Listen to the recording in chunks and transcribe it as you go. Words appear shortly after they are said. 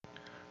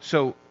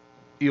So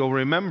you'll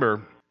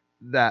remember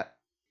that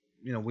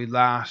we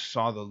last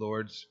saw the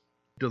Lord's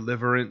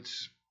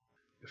deliverance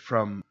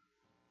from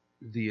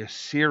the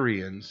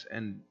Assyrians,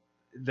 and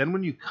then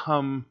when you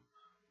come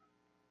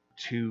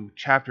to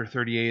chapter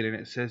 38 and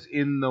it says,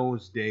 "In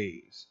those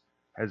days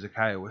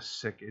Hezekiah was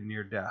sick and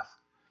near death,"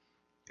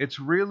 it's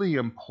really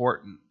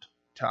important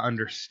to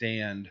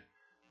understand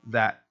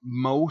that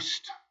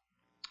most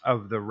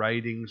of the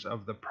writings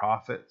of the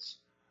prophets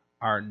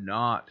are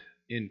not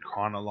in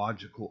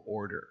chronological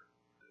order.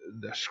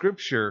 The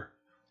scripture,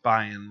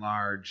 by and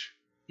large,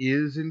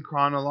 is in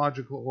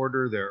chronological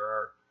order. There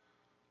are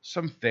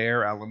some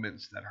fair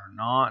elements that are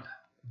not,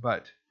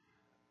 but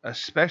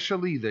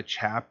especially the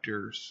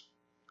chapters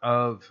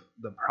of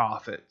the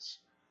prophets,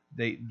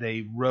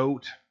 they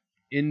wrote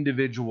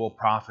individual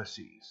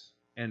prophecies,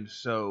 and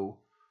so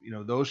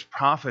those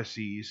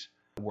prophecies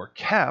were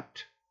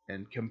kept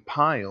and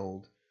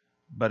compiled,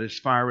 but as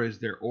far as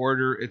their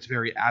order, it's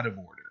very out of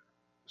order.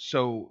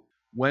 So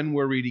when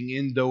we're reading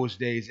 "in those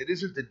days," it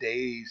isn't the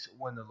days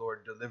when the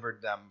Lord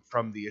delivered them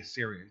from the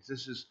Assyrians.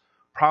 This is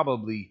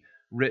probably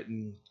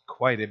written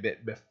quite a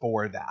bit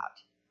before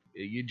that.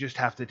 You just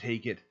have to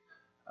take it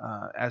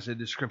as a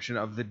description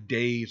of the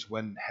days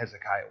when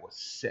Hezekiah was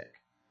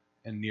sick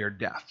and near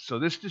death. So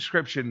this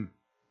description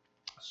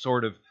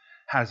sort of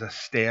has a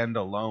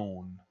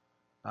standalone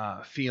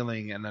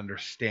feeling and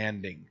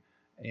understanding.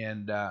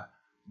 And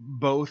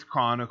both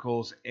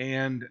Chronicles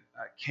and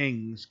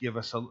Kings give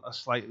us a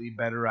slightly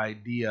better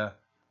idea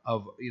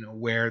of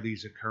where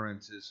these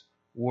occurrences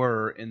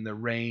were in the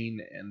reign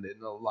and in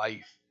the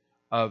life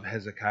of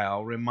Hezekiah.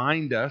 I'll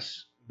remind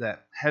us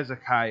that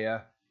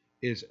Hezekiah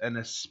is an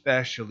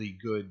especially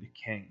good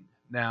king.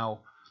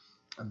 Now,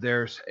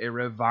 there's a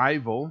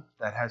revival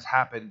that has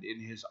happened in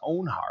his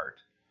own heart,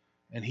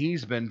 and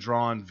he's been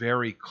drawn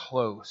very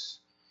close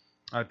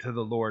to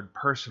the Lord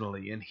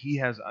personally, and he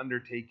has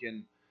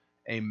undertaken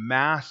a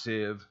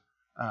massive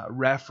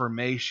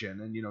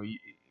reformation. And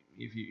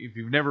if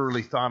you've never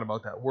really thought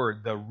about that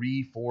word, the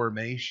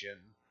reformation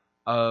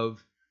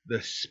of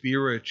the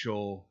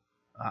spiritual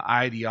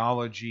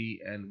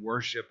ideology and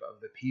worship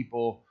of the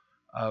people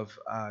of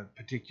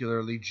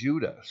particularly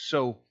Judah.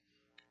 So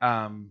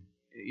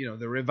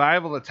the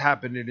revival that's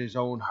happened in his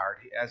own heart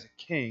as a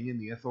king and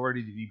the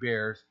authority that he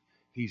bears,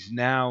 he's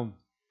now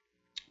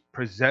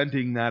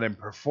presenting that and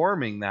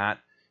performing that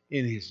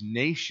in his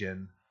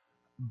nation.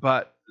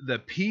 But the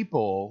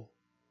people,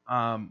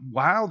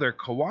 while they're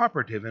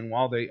cooperative and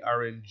while they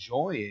are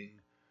enjoying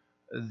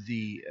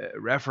the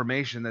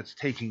reformation that's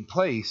taking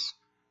place,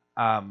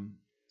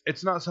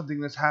 it's not something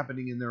that's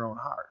happening in their own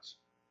hearts.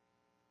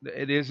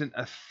 It isn't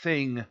a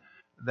thing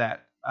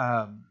that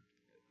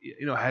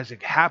has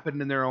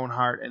happened in their own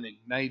heart and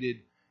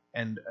ignited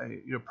and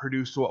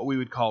produced what we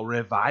would call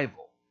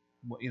revival,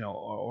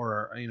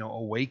 or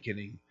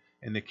awakening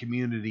in the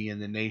community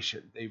and the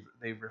nation.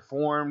 They've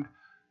reformed.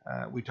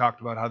 We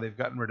talked about how they've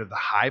gotten rid of the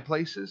high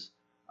places,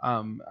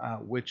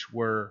 which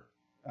were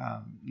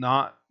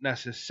not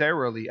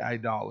necessarily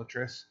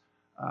idolatrous,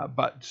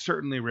 but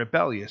certainly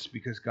rebellious,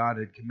 because God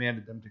had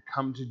commanded them to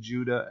come to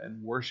Judah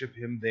and worship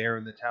him there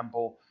in the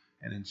temple.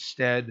 And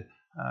instead,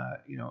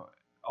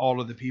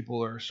 all of the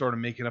people are sort of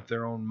making up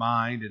their own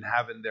mind and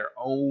having their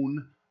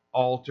own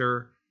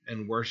altar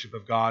and worship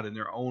of God in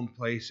their own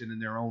place and in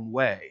their own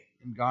way.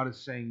 And God is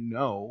saying,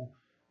 no,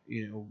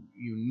 you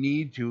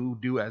need to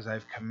do as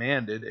I've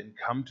commanded and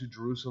come to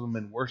Jerusalem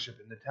and worship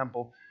in the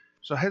temple.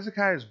 So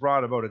Hezekiah has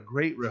brought about a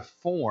great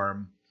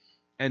reform.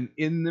 And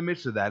in the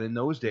midst of that, in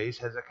those days,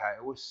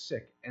 Hezekiah was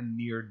sick and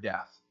near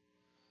death.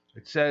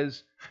 It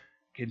says,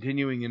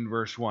 continuing in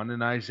verse 1,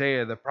 "And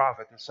Isaiah the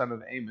prophet, the son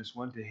of Amos,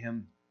 went to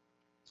him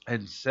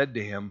and said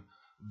to him,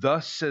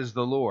 Thus says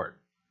the Lord,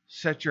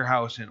 set your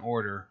house in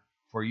order,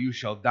 for you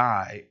shall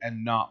die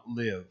and not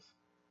live."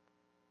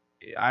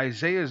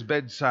 Isaiah's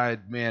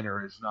bedside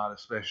manner is not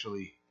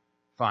especially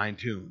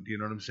fine-tuned. You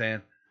know what I'm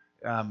saying?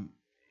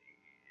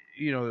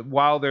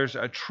 While there's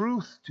a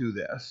truth to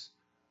this,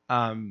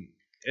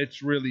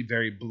 it's really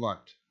very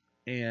blunt,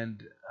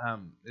 and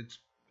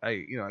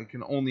I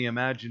can only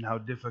imagine how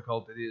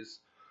difficult it is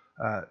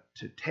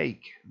to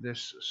take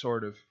this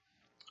sort of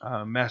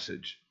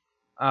message.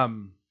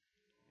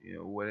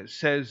 When it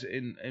says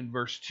in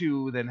verse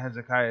 2, "Then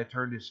Hezekiah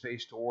turned his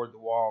face toward the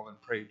wall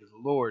and prayed to the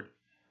Lord,"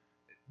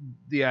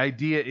 the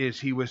idea is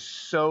he was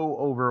so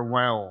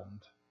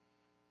overwhelmed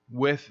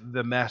with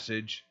the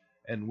message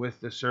and with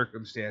the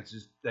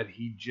circumstances that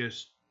he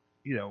just,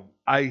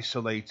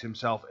 isolates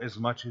himself as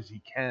much as he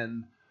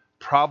can,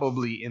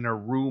 probably in a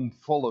room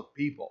full of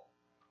people.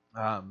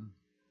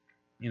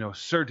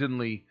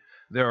 Certainly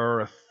there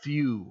are a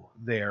few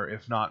there,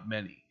 if not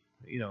many,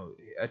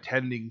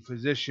 attending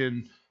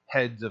physician,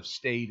 heads of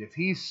state. If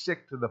he's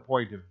sick to the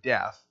point of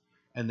death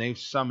and they've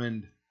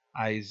summoned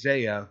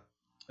Isaiah,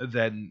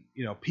 then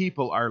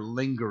people are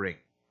lingering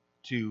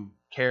to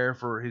care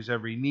for his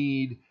every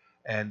need,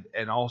 and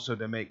also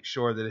to make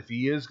sure that if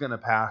he is going to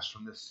pass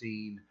from the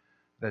scene,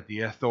 that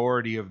the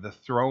authority of the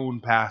throne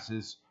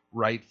passes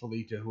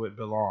rightfully to who it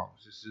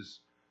belongs. This is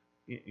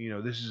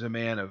This is a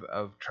man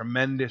of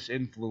tremendous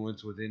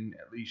influence within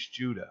at least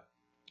Judah.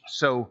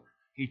 So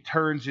he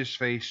turns his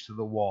face to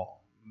the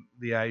wall.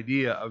 The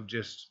idea of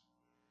just,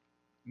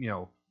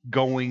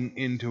 going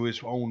into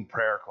his own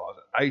prayer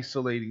closet,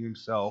 isolating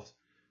himself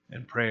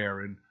in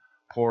prayer and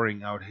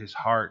pouring out his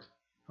heart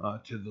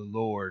to the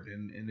Lord,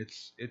 and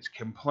it's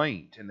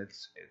complaint and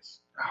it's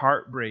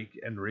heartbreak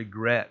and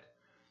regret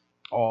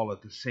all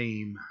at the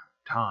same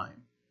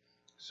time.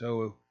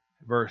 So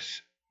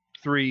verse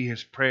 3,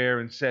 his prayer,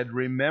 and said,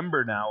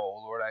 "Remember now,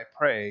 O Lord, I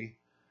pray,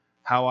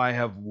 how I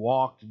have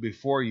walked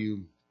before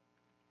you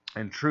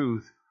in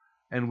truth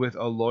and with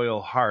a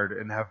loyal heart,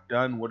 and have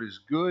done what is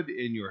good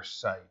in your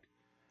sight."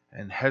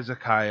 And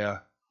Hezekiah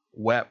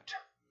wept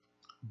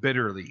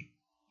bitterly.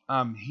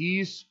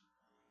 He's,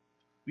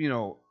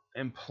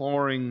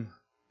 imploring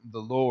the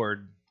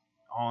Lord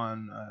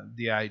on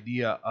the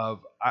idea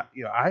of,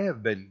 I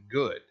have been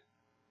good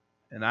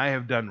and I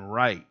have done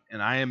right,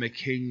 and I am a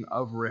king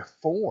of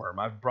reform.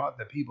 I've brought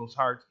the people's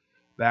hearts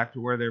back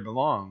to where they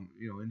belong.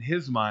 In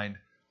his mind,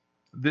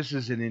 this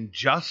is an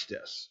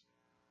injustice.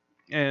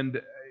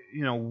 And,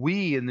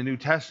 we in the New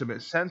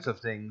Testament sense of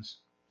things,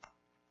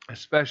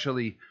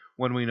 especially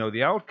when we know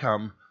the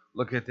outcome,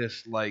 look at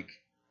this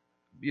like,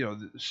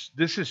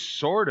 this is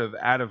sort of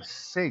out of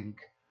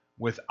sync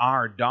with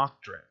our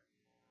doctrine.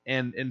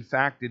 And in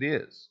fact, it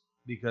is,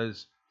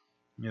 because,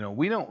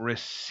 we don't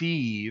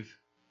receive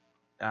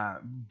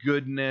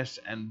goodness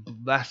and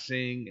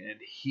blessing and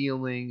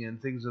healing and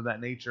things of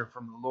that nature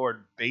from the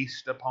Lord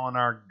based upon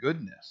our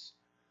goodness.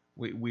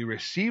 We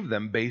receive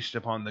them based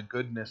upon the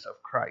goodness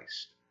of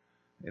Christ.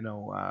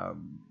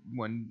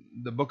 When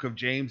the book of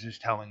James is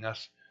telling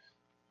us,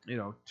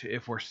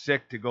 if we're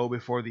sick, to go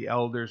before the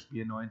elders,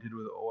 be anointed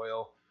with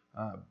oil,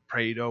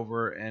 prayed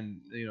over, and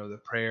the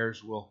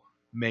prayers will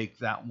make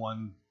that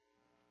one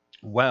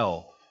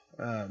well,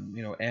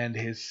 and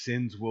his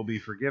sins will be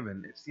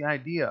forgiven. It's the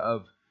idea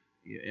of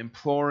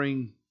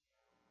imploring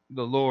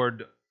the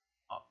Lord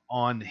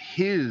on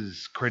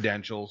his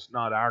credentials,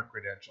 not our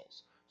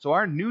credentials. So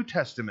our New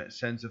Testament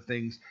sense of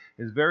things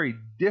is very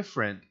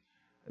different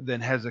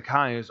than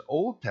Hezekiah's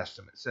Old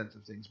Testament sense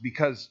of things,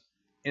 because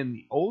in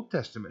the Old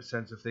Testament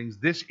sense of things,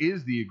 this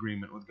is the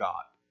agreement with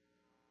God.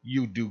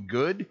 You do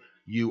good,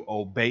 you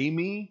obey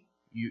me,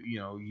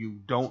 you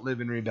don't live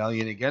in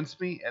rebellion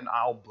against me, and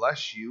I'll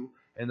bless you,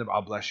 and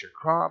I'll bless your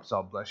crops,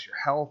 I'll bless your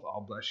health,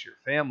 I'll bless your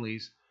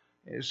families.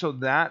 So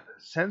that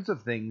sense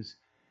of things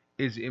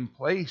is in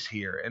place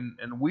here,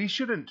 and we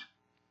shouldn't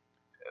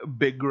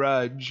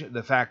begrudge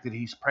the fact that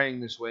he's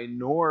praying this way,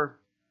 nor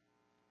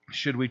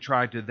should we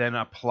try to then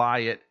apply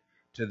it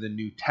to the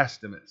New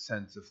Testament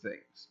sense of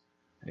things.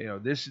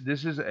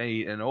 This is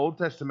an Old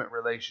Testament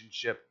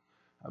relationship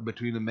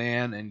between the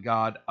man and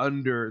God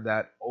under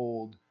that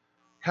old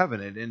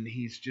covenant, and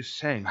he's just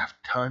saying, I've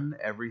done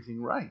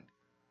everything right.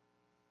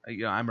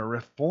 I'm a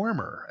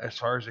reformer as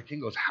far as the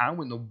king goes.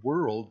 How in the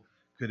world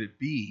could it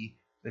be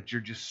that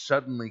you're just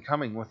suddenly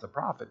coming with a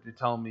prophet to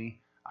tell me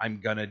I'm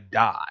gonna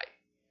die?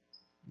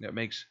 That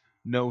makes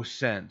no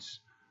sense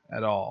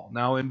at all.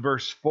 Now in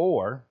verse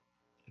 4,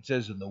 it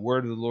says, "And the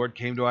word of the Lord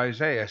came to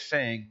Isaiah,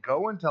 saying,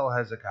 Go and tell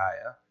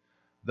Hezekiah,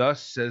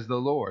 Thus says the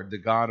Lord, the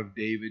God of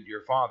David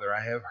your father,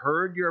 I have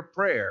heard your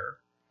prayer,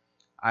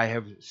 I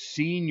have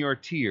seen your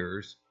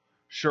tears.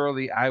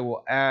 Surely I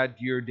will add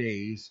to your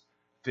days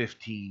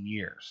 15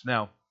 years."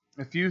 Now,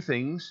 a few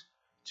things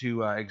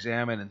to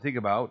examine and think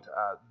about.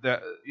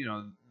 The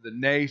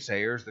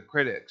naysayers, the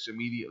critics,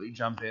 immediately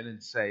jump in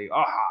and say,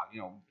 "Aha!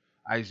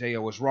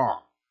 Isaiah was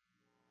wrong.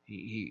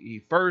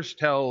 He first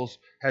tells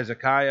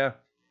Hezekiah,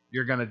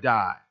 you're going to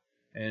die,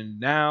 and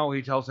now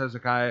he tells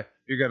Hezekiah,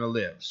 you're going to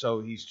live.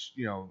 So he's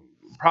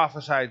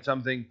prophesied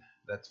something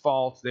that's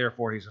false.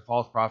 Therefore, he's a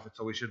false prophet.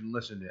 So we shouldn't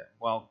listen to him."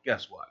 Well,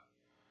 guess what?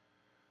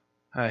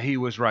 He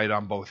was right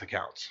on both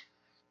accounts.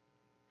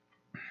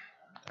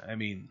 I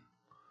mean,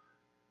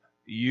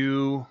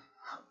 if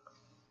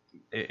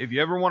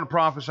you ever want to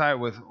prophesy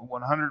with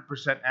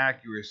 100%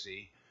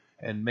 accuracy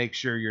and make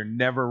sure you're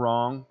never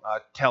wrong,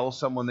 tell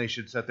someone they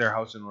should set their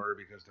house in order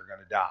because they're going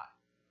to die.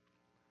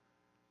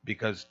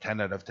 Because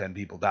 10 out of 10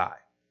 people die.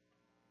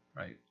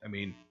 Right? I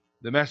mean,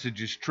 the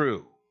message is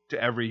true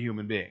to every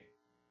human being.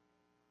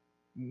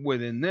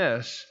 Within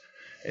this,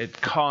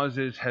 it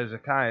causes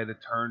Hezekiah to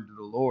turn to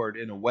the Lord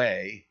in a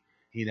way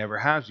he never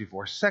has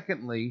before.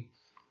 Secondly,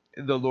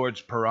 the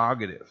Lord's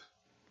prerogative.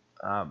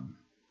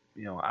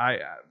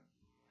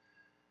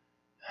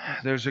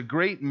 There's a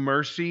great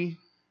mercy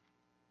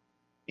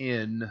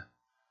in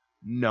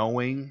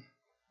knowing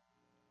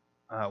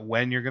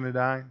when you're going to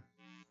die.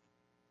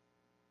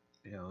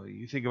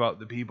 You think about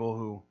the people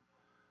who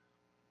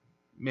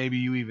maybe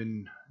you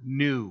even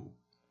knew,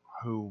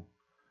 who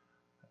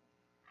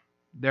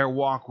their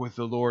walk with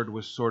the Lord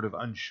was sort of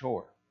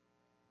unsure.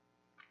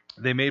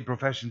 They made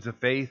professions of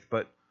faith,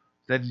 but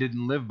then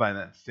didn't live by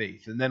that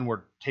faith, and then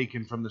were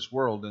taken from this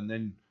world, and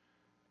then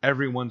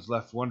everyone's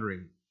left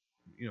wondering,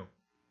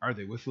 are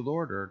they with the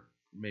Lord, or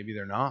maybe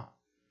they're not?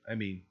 I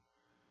mean,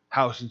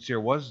 how sincere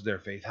was their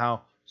faith?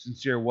 How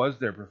sincere was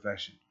their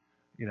profession?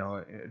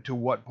 To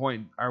what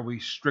point are we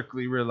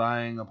strictly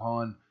relying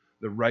upon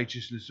the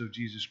righteousness of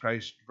Jesus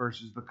Christ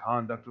versus the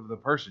conduct of the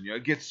person?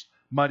 It gets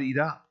muddied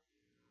up.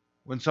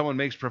 When someone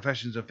makes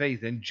professions of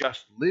faith and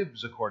just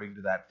lives according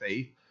to that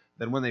faith,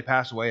 then when they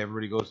pass away,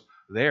 everybody goes,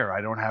 there,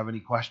 I don't have any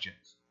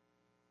questions.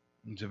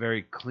 It's a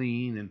very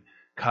clean and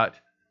cut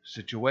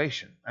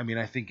situation. I mean,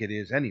 I think it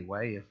is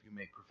anyway if you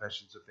make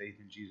professions of faith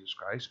in Jesus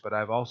Christ, but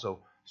I've also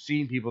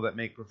seen people that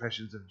make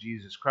professions of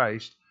Jesus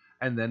Christ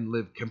and then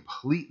live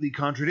completely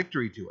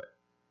contradictory to it.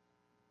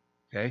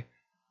 Okay?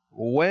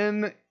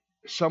 When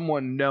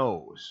someone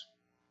knows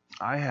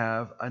I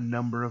have a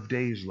number of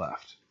days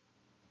left,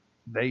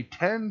 they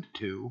tend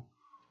to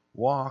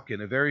walk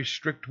in a very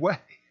strict way.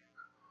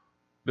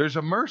 There's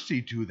a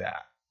mercy to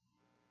that.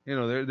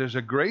 There's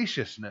a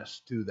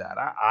graciousness to that.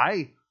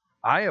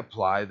 I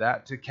apply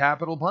that to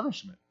capital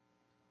punishment.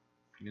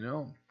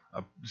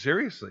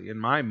 Seriously, in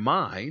my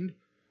mind,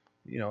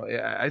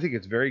 I think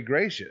it's very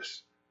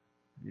gracious.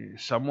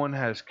 Someone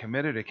has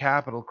committed a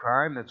capital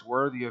crime that's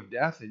worthy of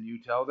death, and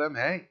you tell them,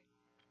 hey,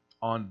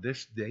 on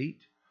this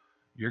date,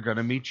 you're going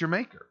to meet your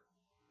maker.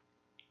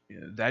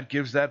 That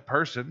gives that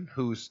person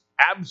who's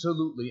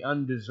absolutely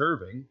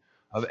undeserving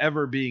of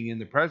ever being in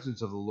the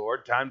presence of the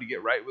Lord time to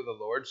get right with the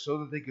Lord so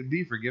that they can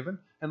be forgiven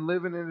and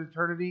live in an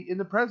eternity in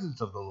the presence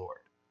of the Lord.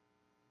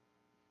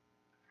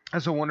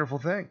 That's a wonderful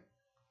thing.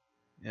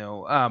 It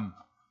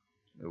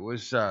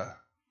was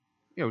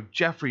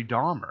Jeffrey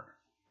Dahmer.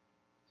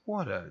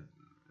 What a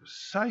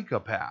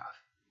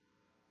psychopath.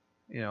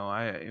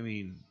 I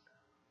mean,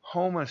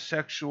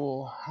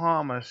 homosexual,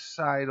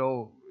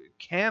 homicidal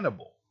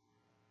cannibal.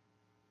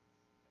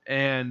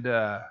 And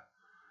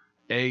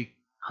a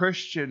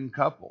Christian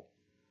couple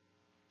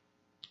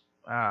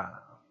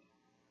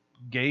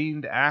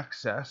gained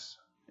access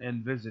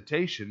and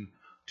visitation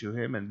to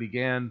him and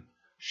began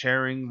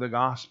sharing the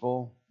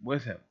gospel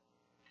with him.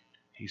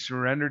 He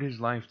surrendered his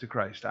life to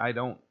Christ. I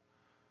don't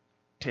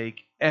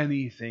take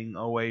anything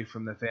away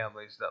from the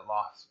families that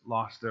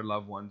lost their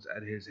loved ones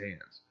at his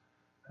hands.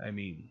 I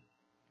mean,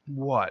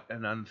 what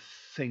an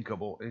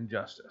unthinkable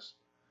injustice.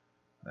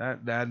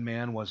 That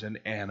man was an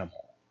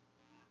animal.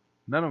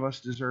 None of us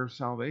deserve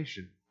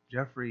salvation.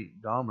 Jeffrey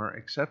Dahmer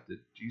accepted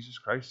Jesus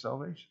Christ's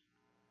salvation.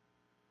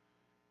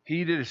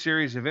 He did a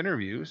series of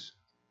interviews,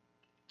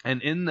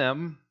 and in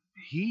them,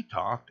 he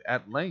talked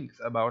at length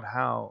about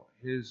how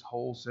his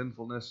whole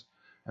sinfulness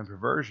and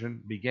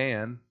perversion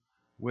began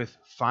with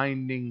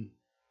finding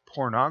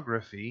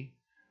pornography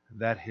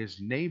that his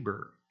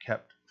neighbor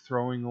kept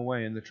throwing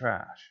away in the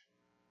trash.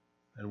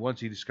 And once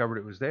he discovered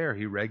it was there,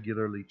 he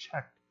regularly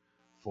checked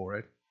for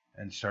it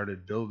and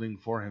started building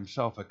for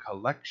himself a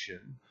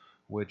collection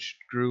which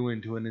grew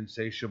into an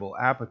insatiable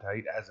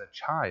appetite as a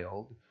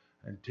child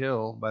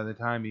until by the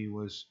time he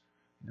was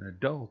an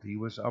adult, he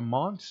was a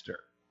monster.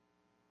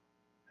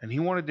 And he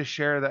wanted to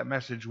share that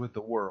message with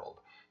the world,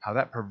 how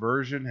that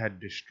perversion had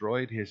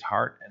destroyed his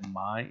heart and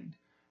mind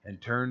and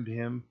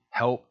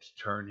helped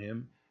turn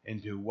him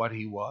into what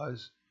he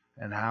was,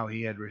 and how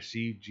he had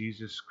received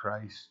Jesus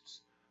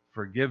Christ's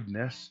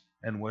forgiveness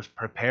and was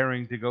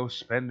preparing to go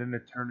spend an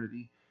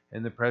eternity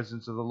in the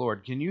presence of the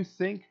Lord. Can you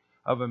think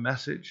of a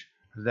message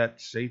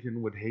that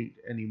Satan would hate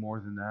any more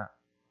than that?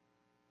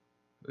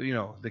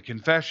 The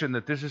confession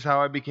that this is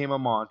how I became a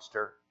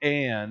monster,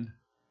 and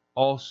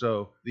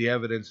also the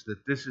evidence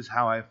that this is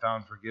how I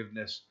found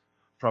forgiveness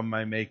from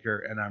my Maker,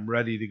 and I'm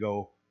ready to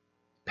go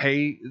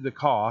pay the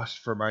cost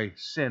for my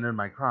sin and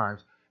my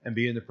crimes and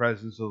be in the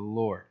presence of the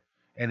Lord.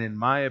 And in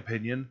my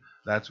opinion,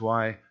 that's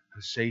why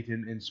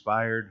Satan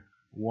inspired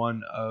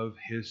one of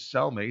his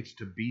cellmates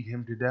to beat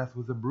him to death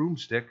with a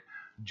broomstick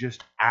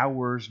just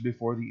hours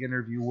before the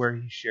interview where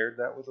he shared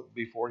that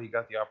before he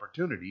got the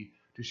opportunity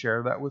to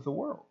share that with the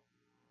world.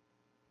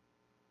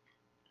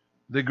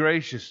 The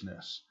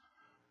graciousness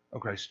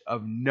of Christ,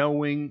 of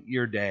knowing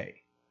your day,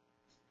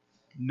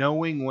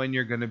 knowing when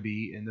you're going to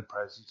be in the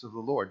presence of the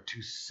Lord,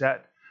 to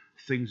set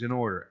things in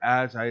order.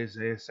 As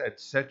Isaiah said,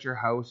 set your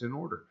house in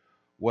order.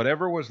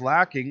 Whatever was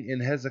lacking in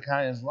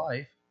Hezekiah's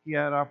life, he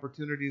had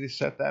opportunity to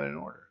set that in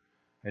order.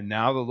 And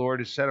now the Lord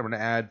has said, I'm going to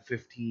add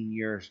 15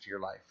 years to your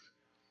life.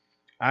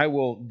 I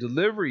will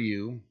deliver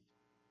you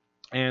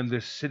and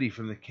this city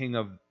from the king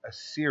of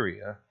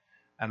Assyria,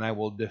 and I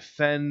will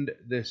defend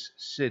this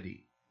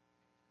city.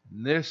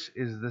 And this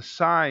is the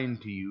sign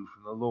to you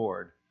from the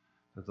Lord,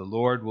 that the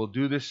Lord will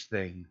do this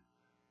thing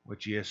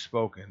which he has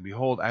spoken.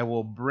 Behold, I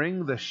will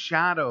bring the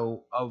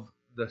shadow of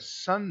the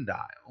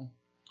sundial,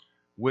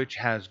 which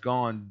has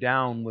gone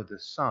down with the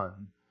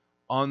sun,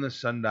 on the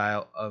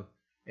sundial of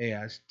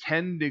Ahaz,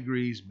 10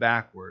 degrees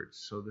backwards.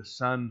 So the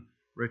sun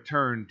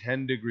returned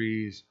 10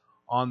 degrees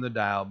on the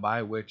dial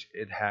by which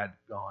it had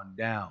gone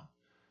down.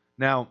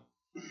 Now,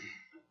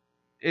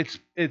 it's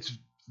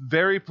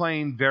very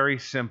plain, very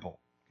simple.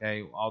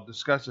 Okay, I'll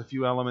discuss a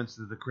few elements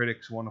that the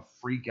critics want to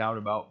freak out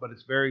about, but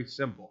it's very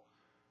simple.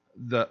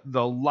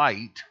 The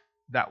light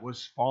that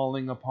was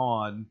falling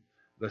upon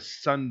the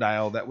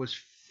sundial that was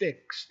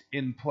fixed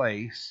in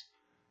place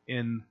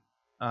in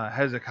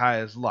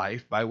Hezekiah's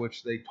life, by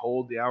which they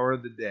told the hour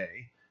of the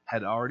day,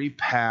 had already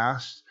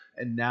passed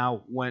and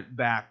now went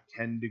back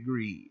 10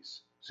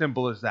 degrees.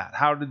 Simple as that.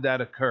 How did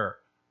that occur?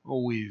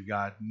 Well, we've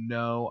got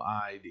no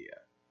idea.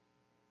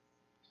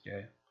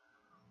 Okay?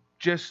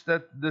 Just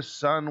that the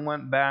sun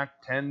went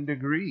back 10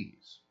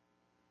 degrees.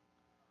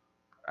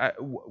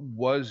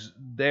 Was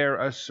there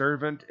a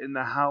servant in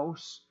the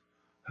house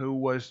who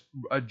was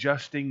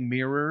adjusting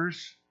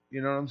mirrors,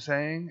 you know what I'm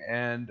saying?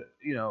 And,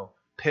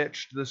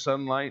 pitched the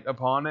sunlight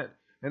upon it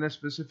in a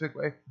specific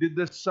way? Did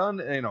the sun,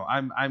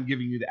 I'm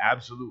giving you the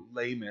absolute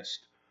lamest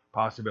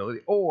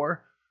possibility.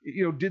 Or,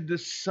 did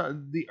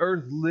the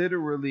earth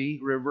literally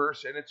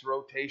reverse in its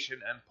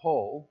rotation and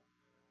pull,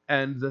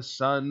 and the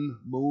sun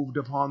moved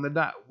upon the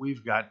dial?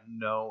 We've got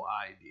no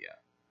idea.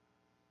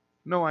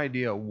 No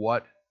idea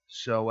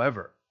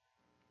whatsoever.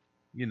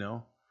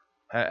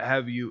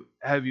 Have you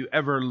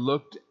ever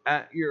looked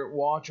at your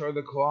watch or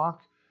the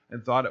clock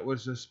and thought it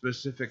was a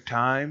specific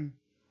time?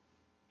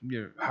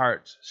 Your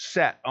heart's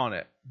set on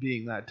it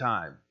being that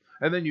time.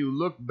 And then you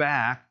look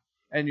back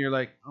and you're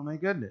like, oh my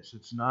goodness,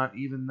 it's not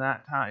even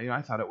that time.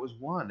 I thought it was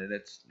 1, and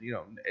it's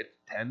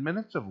 10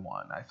 minutes of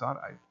 1.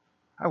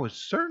 I was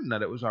certain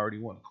that it was already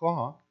 1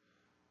 o'clock.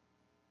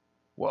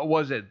 Well,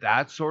 was it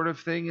that sort of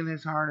thing in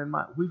his heart and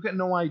mind? We've got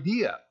no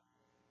idea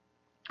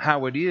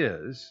how it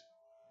is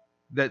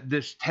that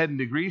this 10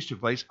 degrees took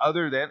place,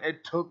 other than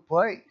it took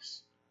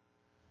place.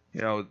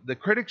 The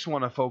critics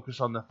want to focus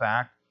on the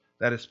fact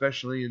that,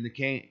 especially in the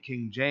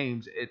King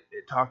James, it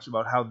talks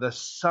about how the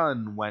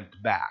sun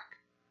went back.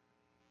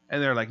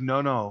 And they're like,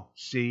 no,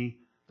 see,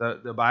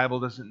 the Bible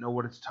doesn't know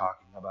what it's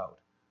talking about.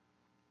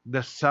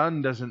 The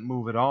sun doesn't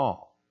move at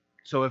all.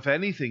 So if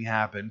anything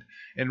happened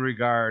in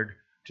regard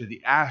to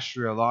the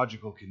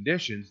astrological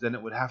conditions, then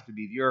it would have to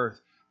be the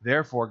earth.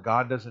 Therefore,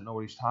 God doesn't know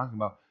what he's talking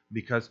about.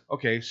 Because,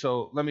 okay,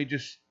 so let me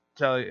just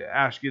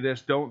ask you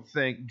this. Don't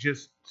think,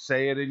 just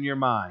say it in your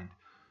mind.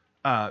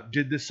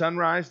 Did the sun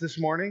rise this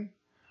morning?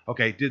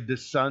 Okay, did the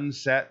sun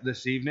set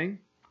this evening?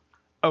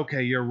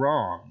 Okay, you're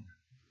wrong.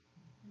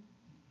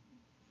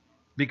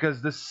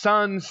 Because the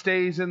sun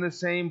stays in the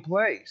same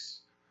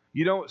place.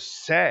 You don't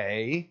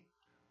say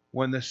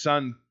when the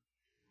sun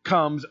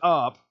comes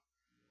up,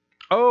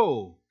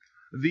 oh,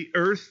 the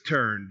earth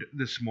turned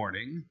this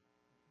morning.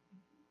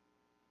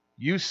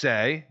 You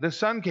say the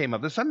sun came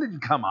up. The sun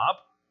didn't come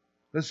up.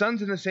 The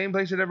sun's in the same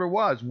place it ever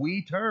was.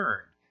 We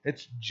turned.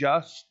 It's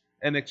just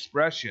an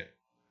expression.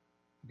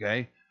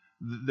 Okay?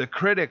 The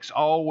critics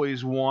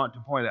always want to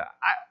point out,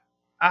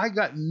 I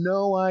got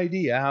no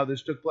idea how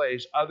this took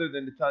place, other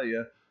than to tell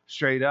you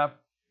straight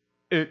up,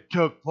 it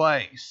took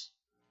place.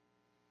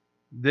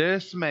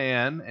 This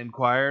man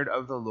inquired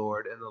of the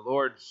Lord, and the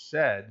Lord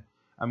said,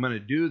 I'm going to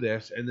do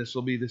this, and this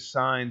will be the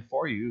sign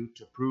for you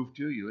to prove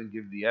to you and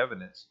give the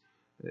evidence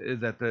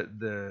that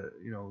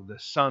the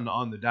sun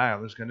on the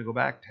dial is going to go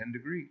back 10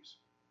 degrees.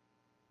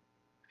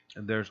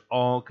 And there's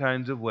all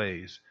kinds of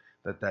ways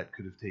that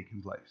could have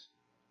taken place.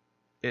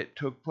 It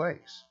took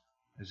place.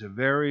 It's a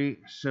very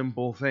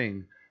simple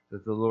thing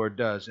that the Lord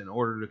does in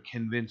order to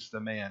convince the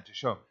man, to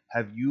show him.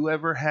 Have you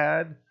ever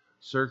had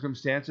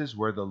circumstances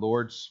where the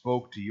Lord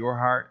spoke to your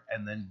heart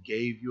and then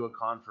gave you a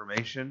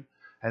confirmation?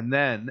 And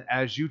then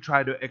as you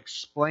try to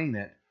explain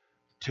it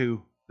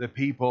to the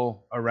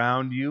people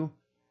around you,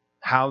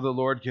 how the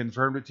Lord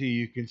confirmed it to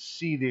you, you can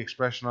see the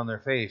expression on their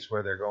face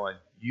where they're going,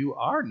 you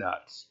are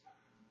nuts.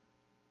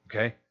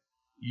 Okay?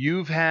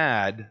 You've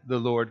had the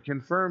Lord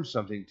confirm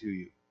something to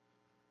you.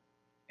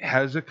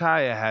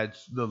 Hezekiah had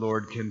the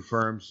Lord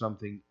confirm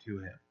something to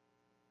him.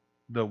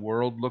 The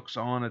world looks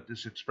on at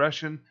this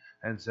expression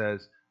and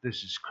says,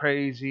 this is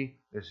crazy,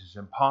 this is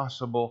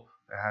impossible,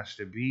 there has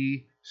to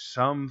be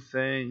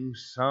something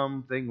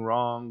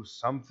wrong,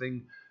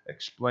 something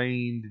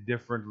explained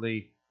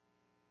differently.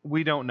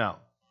 We don't know.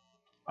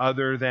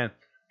 Other than,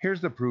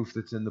 here's the proof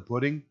that's in the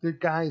pudding. The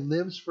guy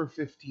lives for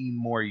 15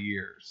 more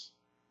years.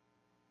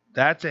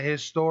 That's a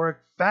historic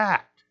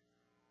fact.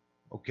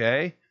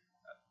 Okay?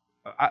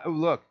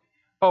 Look,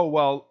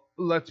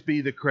 let's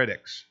be the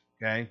critics.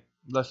 Okay?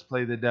 Let's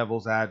play the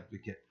devil's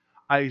advocate.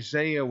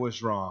 Isaiah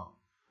was wrong.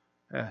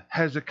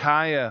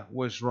 Hezekiah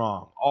was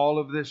wrong. All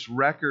of this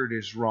record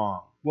is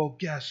wrong. Well,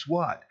 guess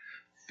what?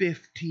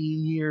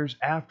 15 years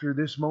after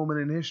this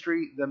moment in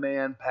history, the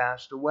man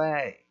passed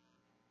away.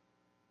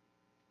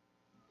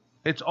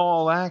 It's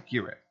all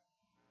accurate.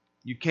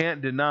 You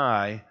can't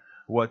deny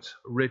what's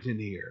written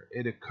here.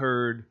 It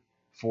occurred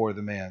for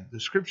the man. The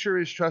scripture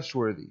is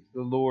trustworthy.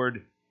 The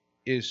Lord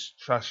is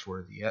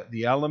trustworthy.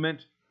 The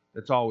element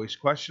that's always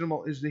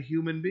questionable is the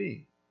human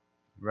being,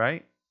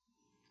 right?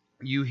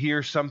 You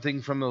hear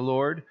something from the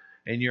Lord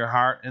in your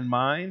heart and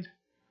mind.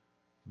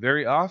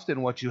 Very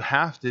often what you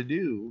have to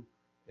do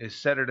is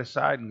set it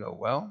aside and go,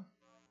 well,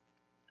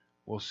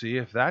 we'll see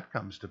if that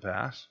comes to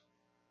pass.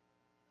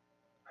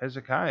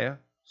 Hezekiah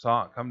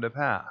saw it come to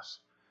pass.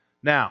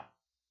 Now,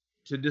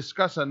 to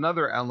discuss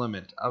another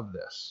element of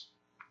this,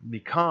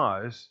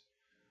 because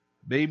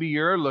maybe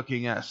you're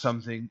looking at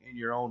something in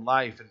your own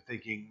life and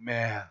thinking,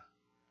 man,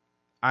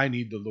 I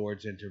need the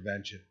Lord's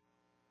intervention.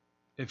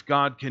 If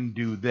God can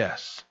do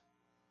this,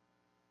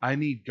 I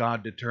need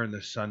God to turn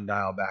the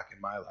sundial back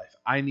in my life.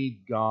 I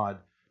need God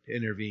to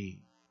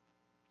intervene.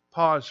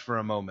 Pause for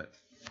a moment.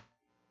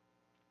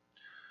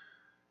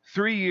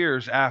 3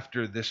 years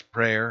after this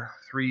prayer,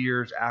 3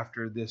 years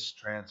after this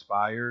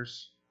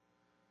transpires,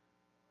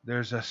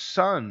 there's a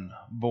son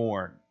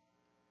born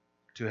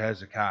to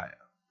Hezekiah.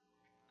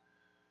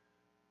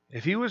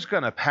 If he was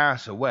going to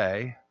pass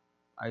away,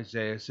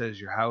 Isaiah says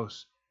your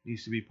house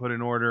needs to be put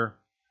in order.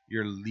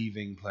 You're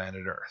leaving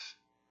planet Earth.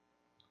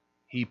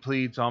 He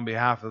pleads on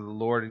behalf of the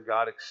Lord, and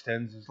God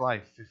extends his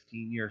life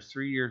 15 years.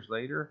 3 years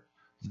later,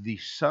 the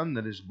son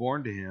that is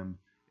born to him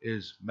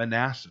is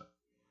Manasseh.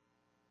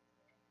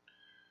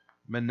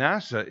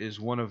 Manasseh is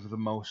one of the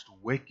most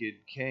wicked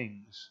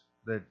kings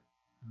that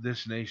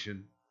this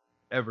nation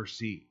ever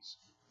sees.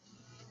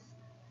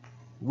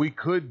 We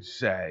could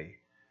say,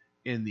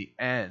 in the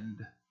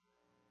end,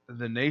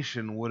 the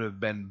nation would have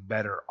been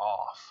better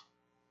off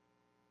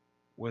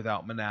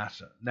without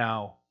Manasseh.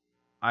 Now,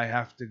 I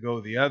have to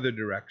go the other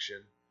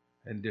direction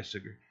and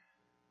disagree.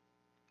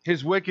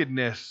 His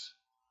wickedness,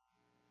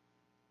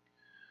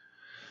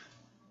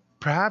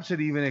 perhaps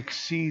it even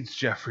exceeds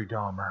Jeffrey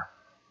Dahmer.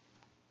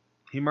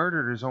 He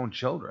murdered his own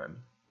children.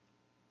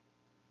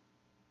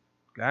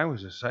 Guy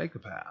was a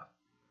psychopath.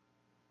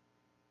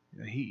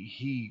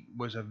 He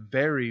was a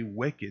very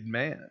wicked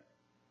man.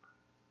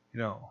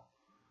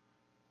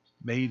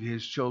 Made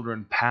his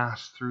children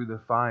pass through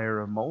the fire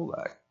of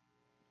Molech.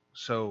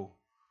 So,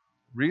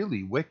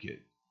 really wicked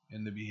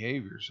in the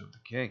behaviors of the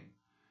king.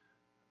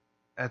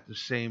 At the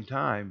same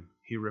time,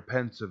 he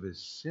repents of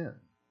his sin,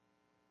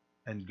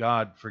 and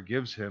God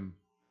forgives him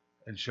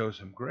and shows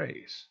him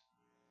grace.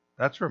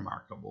 That's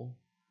remarkable,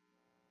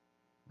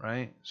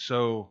 right?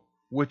 So,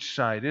 which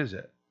side is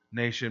it?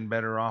 Nation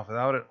better off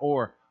without it?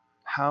 Or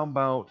how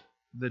about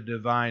the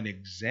divine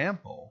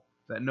example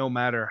that no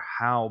matter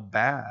how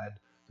bad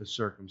the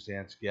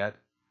circumstance get,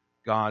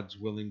 God's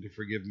willing to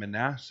forgive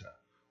Manasseh,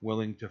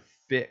 willing to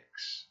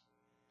fix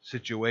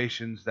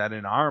situations that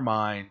in our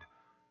mind,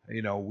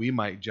 we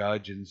might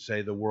judge and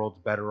say the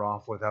world's better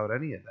off without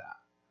any of that.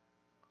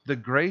 The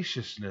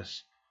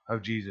graciousness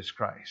of Jesus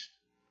Christ,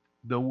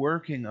 the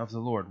working of the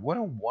Lord. What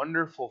a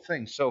wonderful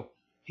thing. So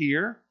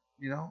here,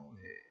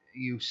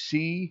 you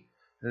see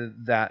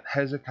that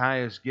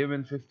Hezekiah is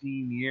given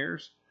 15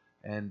 years,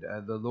 and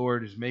the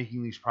Lord is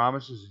making these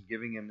promises and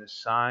giving him this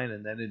sign.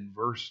 And then in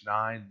verse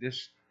 9,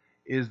 this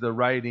is the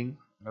writing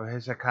of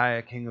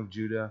Hezekiah, king of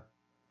Judah,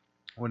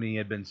 when he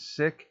had been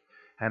sick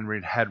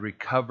and had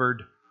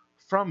recovered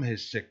from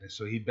his sickness.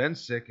 So he'd been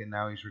sick and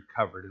now he's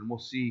recovered. And we'll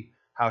see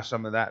how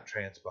some of that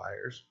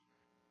transpires.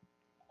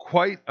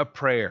 Quite a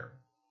prayer.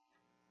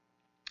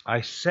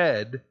 I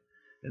said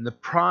in the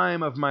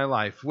prime of my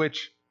life,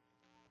 which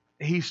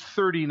he's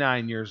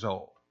 39 years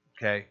old,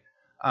 okay,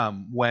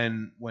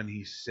 when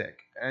he's sick.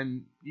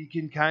 And you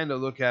can kind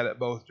of look at it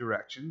both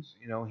directions.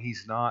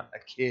 He's not a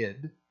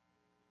kid.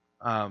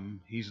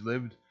 He's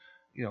lived,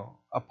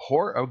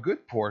 a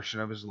good portion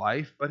of his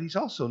life, but he's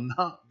also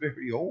not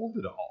very old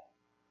at all.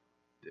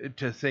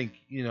 To think,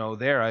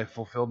 there I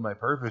fulfilled my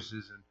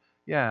purposes, and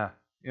yeah,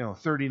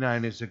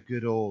 39 is a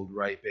good old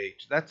ripe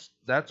age.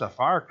 That's a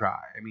far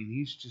cry. I mean,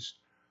 he's just,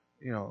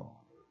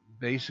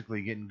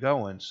 basically getting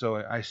going. So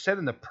I said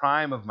in the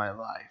prime of my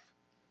life,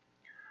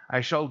 I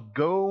shall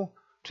go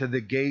to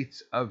the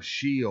gates of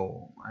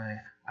Sheol.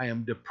 I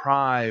am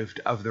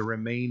deprived of the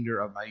remainder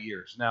of my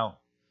years. Now,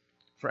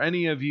 for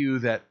any of you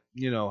that,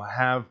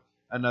 have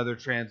another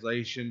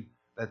translation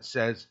that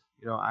says,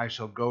 I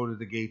shall go to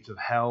the gates of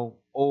hell,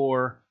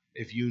 or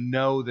if you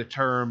know the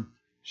term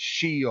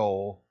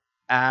Sheol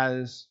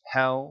as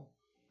hell,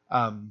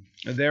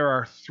 there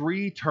are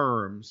 3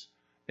 terms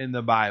in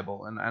the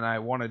Bible, and I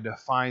want to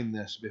define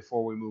this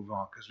before we move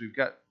on, because we've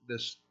got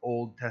this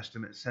Old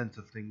Testament sense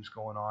of things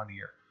going on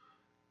here.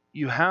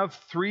 You have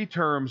 3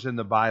 terms in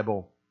the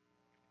Bible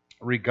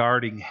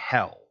regarding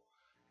hell,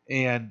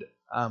 and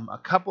a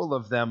couple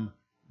of them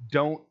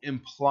don't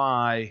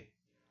imply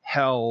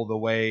hell the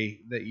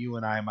way that you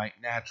and I might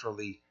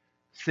naturally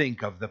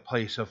think of the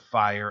place of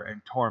fire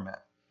and torment.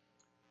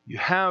 You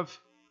have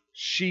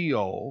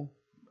Sheol,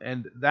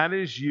 and that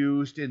is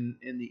used in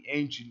the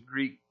ancient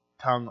Greek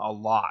tongue a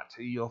lot.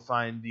 You'll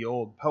find the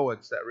old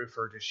poets that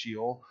refer to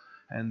Sheol,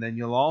 and then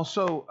you'll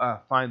also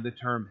find the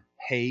term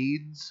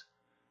Hades,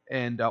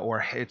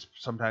 or it's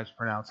sometimes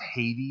pronounced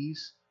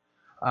Hades.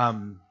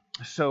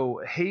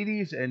 So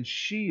Hades and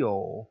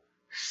Sheol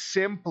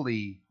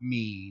simply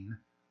mean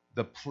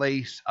the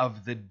place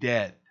of the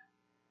dead.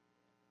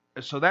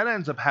 So that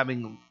ends up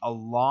having a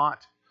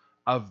lot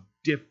of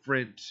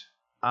different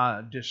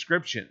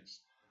descriptions.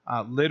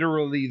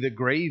 Literally, the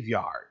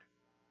graveyard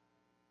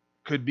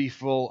could be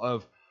full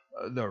of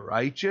the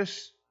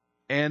righteous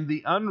and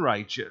the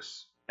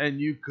unrighteous. And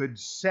you could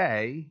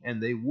say,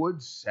 and they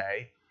would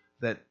say,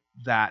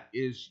 that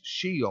is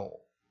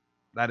Sheol.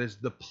 That is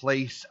the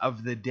place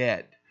of the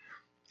dead.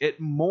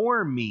 It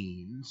more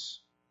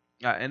means,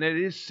 and it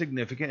is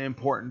significant and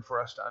important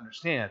for us to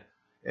understand,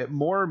 it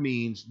more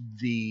means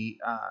the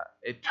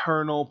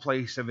eternal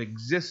place of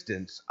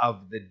existence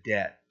of the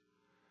dead.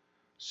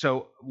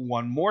 So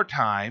one more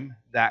time,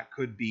 that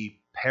could be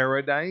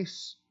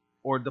paradise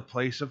or the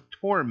place of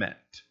torment.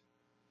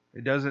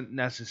 It doesn't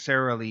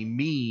necessarily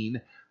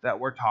mean that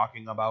we're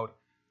talking about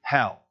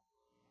hell.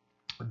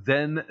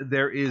 Then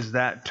there is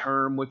that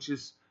term which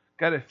has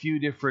got a few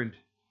different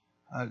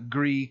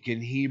Greek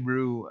and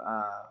Hebrew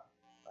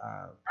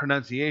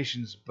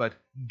pronunciations, but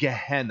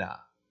Gehenna,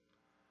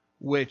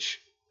 which,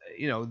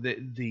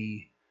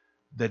 the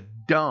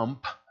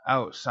dump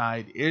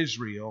outside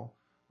Israel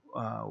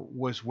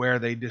was where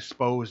they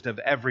disposed of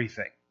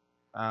everything.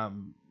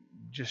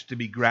 Just to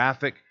be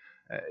graphic,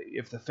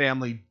 if the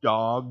family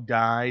dog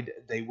died,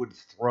 they would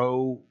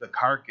throw the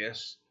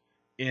carcass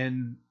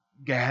in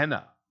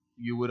Gehenna.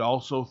 You would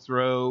also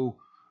throw,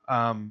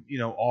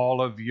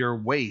 all of your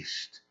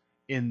waste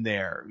in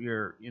there,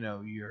 your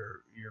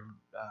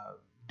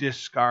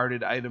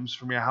discarded items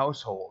from your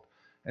household,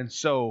 and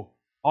so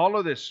all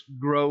of this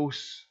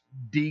gross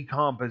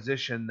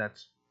decomposition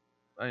that's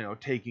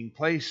taking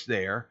place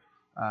there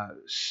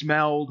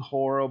smelled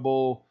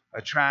horrible,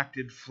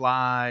 attracted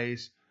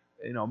flies,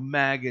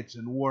 maggots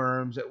and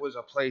worms. It was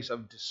a place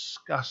of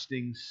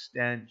disgusting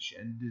stench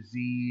and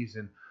disease,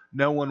 and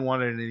no one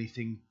wanted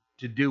anything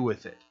to do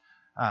with it.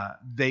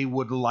 They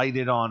would light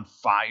it on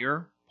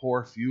fire,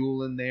 pour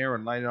fuel in there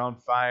and light it on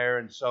fire,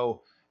 and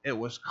so it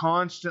was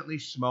constantly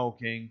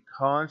smoking,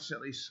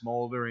 constantly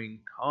smoldering,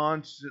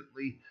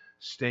 constantly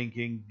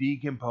stinking,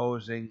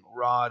 decomposing,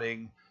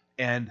 rotting,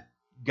 and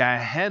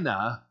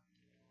Gehenna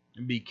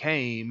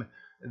became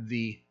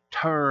the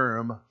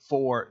term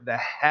for the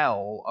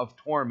hell of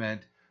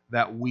torment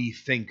that we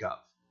think of.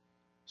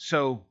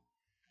 So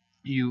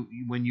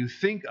when you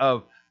think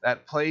of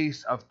that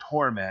place of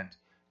torment,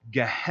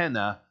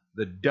 Gehenna,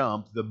 the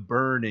dump, the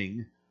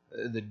burning,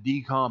 the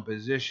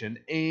decomposition,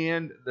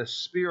 and the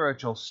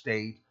spiritual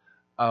state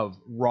of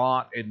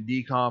rot and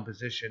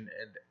decomposition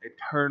and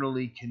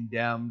eternally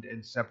condemned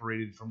and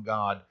separated from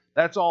God,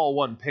 that's all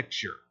one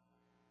picture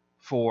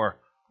for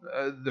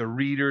the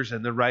readers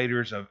and the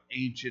writers of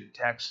ancient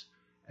texts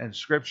and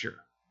scripture.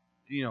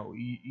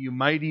 You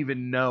might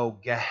even know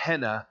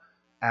Gehenna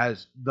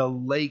as the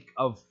lake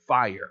of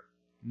fire.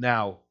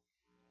 Now,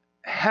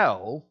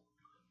 hell,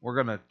 we're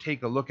going to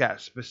take a look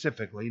at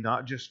specifically,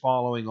 not just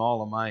following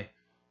all of my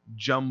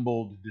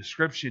jumbled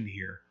description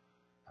here.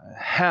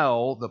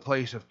 Hell, the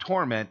place of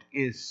torment,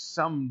 is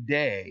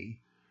someday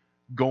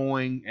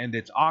going, and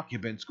its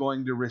occupants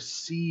going to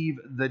receive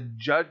the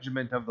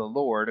judgment of the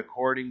Lord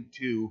according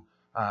to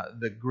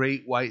the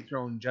great white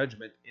throne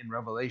judgment in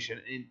Revelation,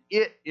 and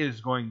it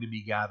is going to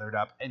be gathered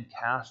up and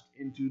cast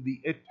into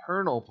the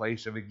eternal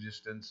place of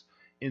existence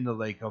in the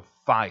lake of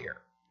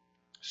fire.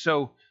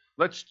 So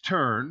let's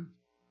turn,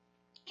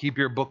 keep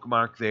your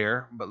bookmark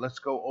there, but let's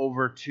go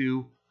over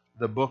to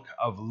the book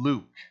of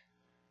Luke.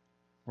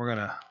 We're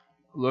going to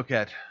look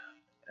at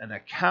an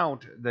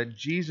account that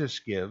Jesus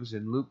gives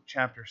in Luke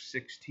chapter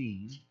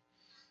 16,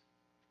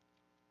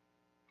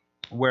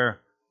 where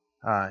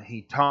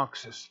he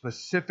talks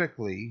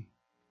specifically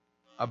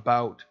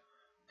about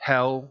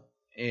hell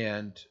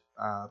and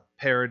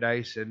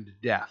paradise and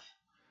death.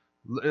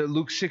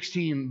 Luke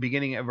 16,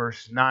 beginning at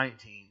verse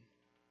 19.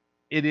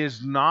 It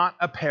is not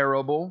a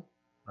parable,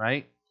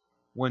 right?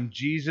 When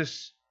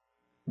Jesus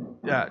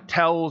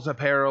tells a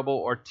parable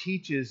or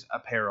teaches a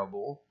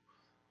parable,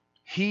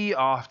 he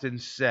often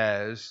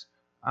says,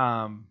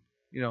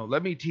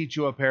 let me teach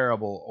you a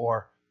parable,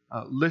 or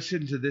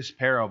listen to this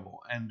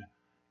parable. And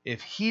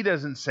if he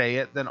doesn't say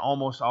it, then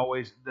almost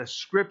always the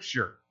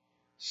scripture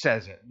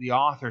says it. The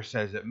author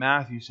says it.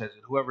 Matthew says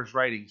it. Whoever's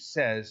writing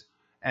says,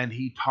 and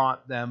he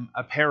taught them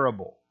a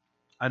parable.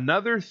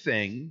 Another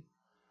thing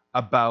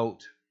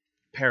about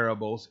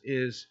parables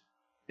is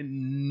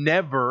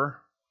never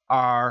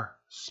are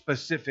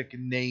specific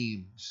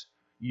names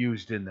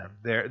used in them.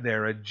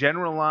 They're a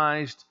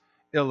generalized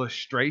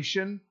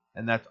illustration,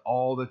 and that's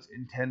all that's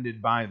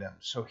intended by them.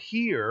 So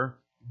here,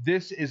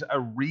 this is a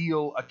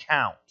real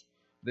account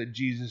that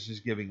Jesus is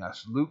giving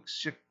us. Luke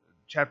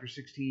chapter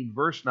 16,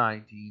 verse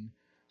 19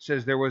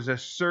 says, there was a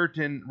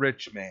certain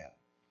rich man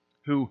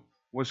who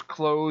was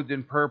clothed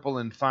in purple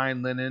and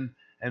fine linen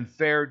and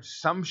fared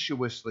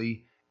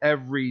sumptuously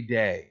every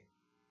day.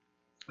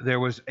 There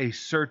was a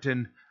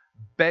certain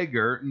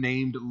beggar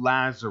named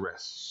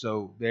Lazarus,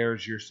 so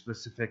there's your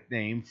specific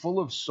name, full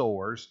of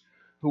sores,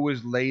 who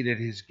was laid at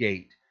his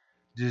gate,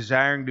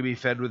 desiring to be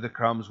fed with the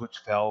crumbs which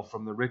fell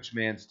from the rich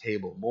man's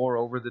table.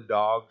 Moreover, the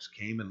dogs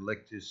came and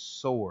licked his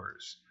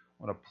sores.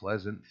 What a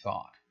pleasant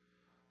thought.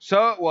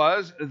 So it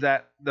was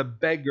that the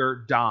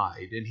beggar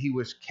died, and he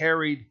was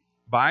carried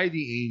by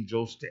the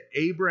angels to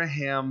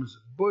Abraham's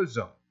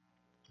bosom.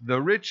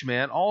 The rich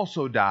man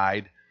also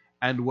died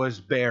and was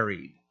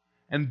buried.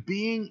 And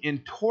being in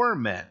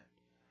torment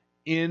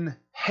in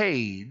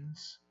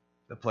Hades,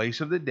 the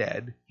place of the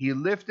dead, he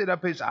lifted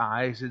up his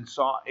eyes and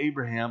saw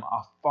Abraham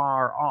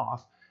afar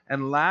off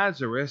and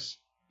Lazarus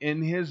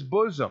in his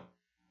bosom.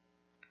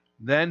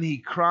 Then he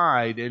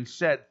cried and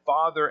said,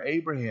 Father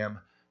Abraham,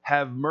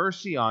 have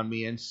mercy on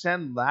me and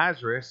send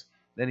Lazarus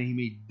that he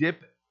may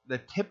dip the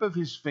tip of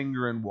his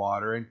finger in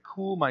water and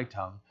cool my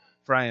tongue,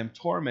 for I am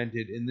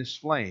tormented in this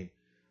flame.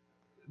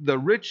 The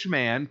rich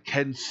man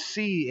can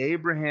see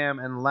Abraham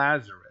and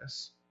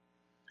Lazarus,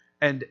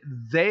 and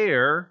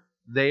there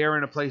they are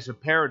in a place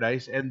of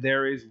paradise, and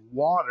there is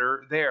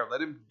water there.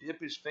 Let him dip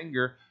his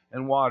finger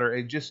in water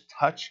and just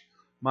touch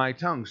my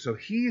tongue. So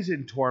he's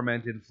in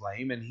tormented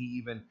flame, and he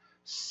even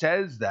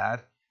says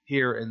that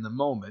here in the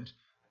moment.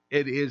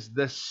 It is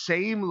the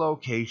same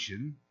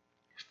location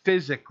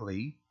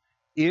physically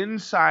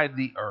inside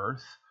the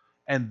earth,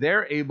 and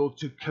they're able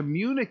to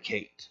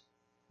communicate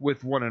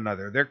with one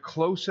another. They're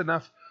close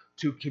enough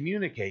to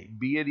communicate,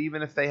 be it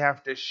even if they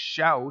have to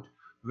shout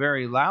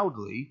very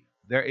loudly,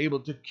 they're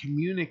able to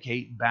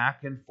communicate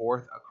back and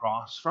forth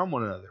across from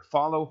one another.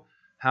 Follow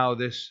how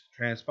this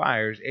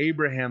transpires.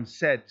 Abraham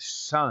said,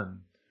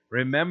 "Son,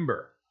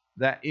 remember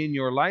that in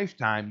your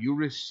lifetime you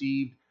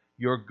received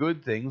your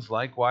good things,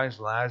 likewise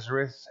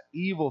Lazarus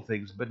evil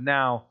things, but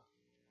now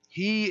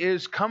he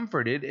is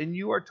comforted and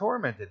you are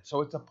tormented."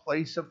 So it's a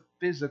place of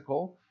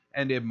physical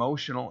and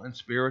emotional and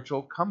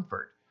spiritual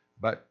comfort.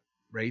 But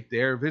right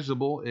there,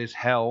 visible, is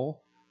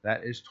hell,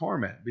 that is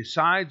torment.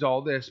 Besides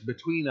all this,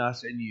 between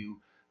us and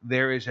you,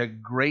 there is a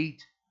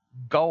great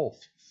gulf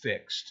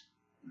fixed,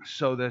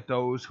 so that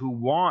those who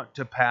want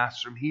to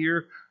pass from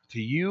here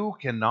to you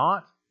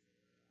cannot,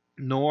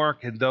 nor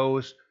can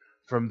those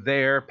from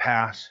there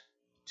pass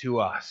to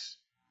us.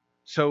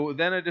 So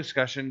then a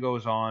discussion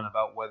goes on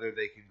about whether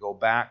they can go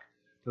back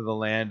to the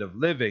land of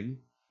living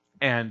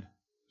and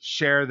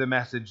share the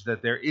message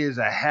that there is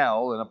a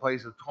hell and a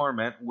place of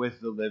torment with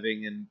the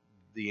living, and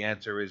the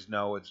answer is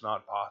no, it's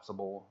not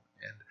possible.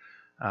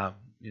 And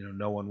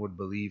no one would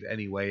believe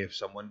anyway if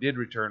someone did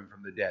return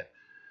from the dead.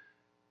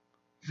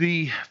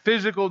 The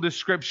physical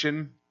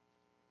description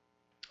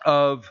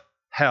of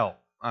hell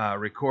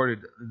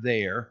recorded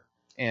there,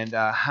 and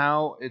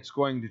how it's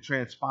going to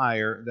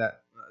transpire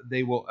that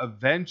they will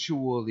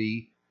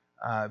eventually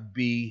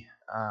be,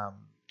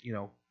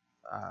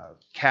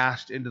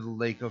 cast into the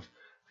lake of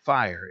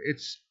fire.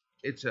 It's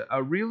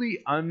a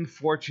really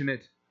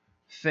unfortunate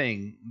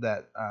thing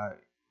that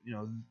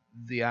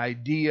the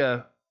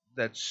idea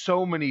that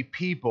so many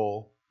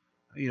people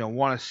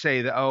want to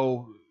say that,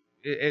 oh,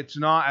 it's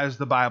not as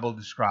the Bible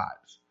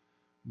describes,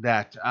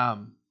 that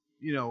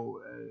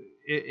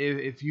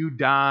if you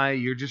die,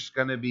 you're just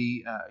going to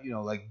be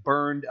like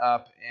burned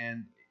up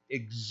and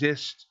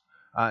exist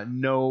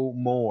no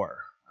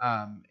more.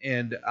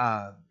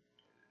 There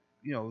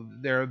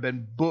have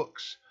been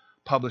books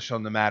published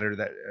on the matter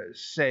that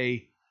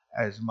say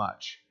as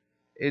much.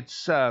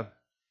 It's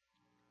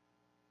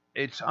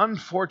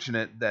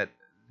unfortunate that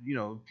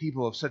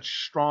people of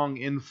such strong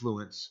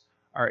influence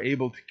are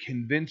able to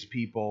convince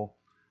people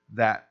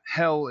that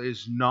hell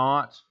is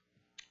not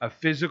a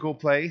physical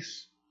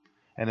place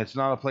and it's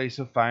not a place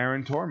of fire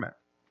and torment.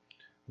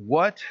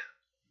 What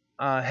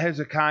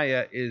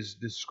Hezekiah is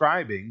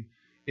describing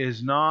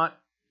is not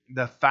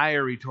the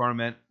fiery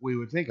torment we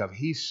would think of.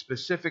 He's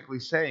specifically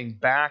saying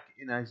back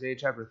in Isaiah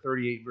chapter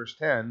 38, verse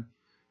 10,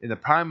 "In the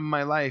prime of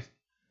my life,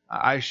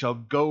 I shall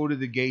go to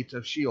the gates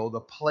of Sheol, the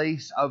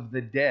place of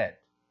the dead."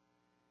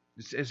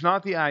 It's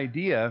not the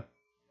idea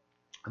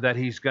that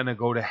he's going to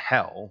go to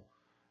hell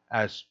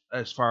as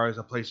far as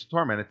a place of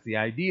torment. It's the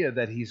idea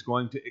that he's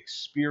going to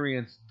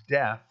experience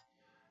death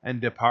and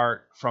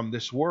depart from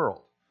this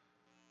world.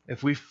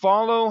 If we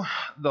follow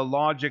the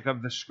logic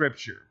of the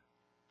Scripture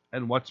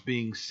and what's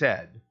being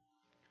said,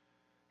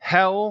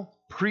 hell,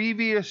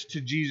 previous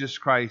to Jesus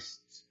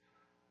Christ's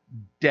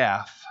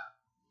death,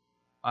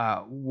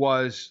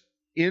 was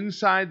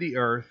inside the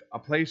earth, a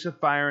place of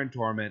fire and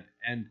torment,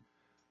 and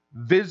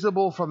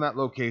visible from that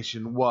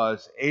location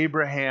was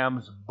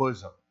Abraham's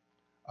bosom,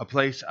 a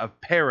place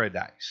of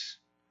paradise.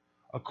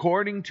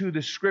 According to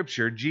the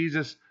Scripture,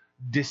 Jesus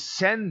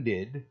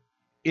descended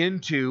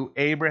into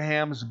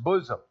Abraham's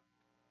bosom.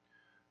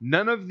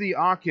 None of the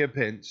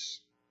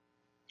occupants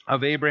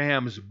of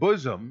Abraham's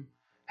bosom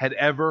had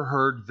ever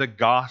heard the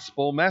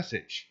gospel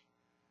message.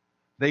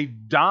 They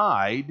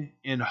died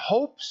in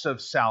hopes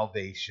of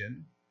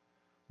salvation,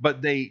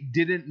 but they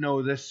didn't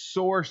know the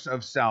source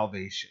of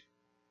salvation.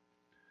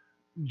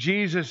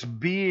 Jesus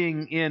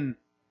being in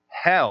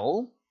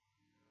hell,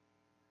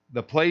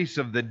 the place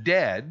of the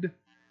dead,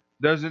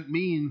 doesn't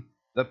mean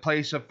the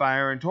place of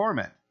fire and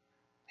torment.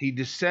 He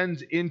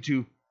descends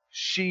into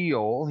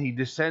Sheol, he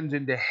descends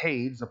into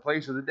Hades, the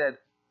place of the dead,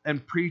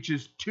 and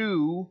preaches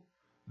to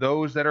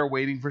those that are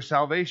waiting for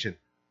salvation.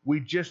 We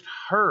just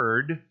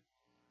heard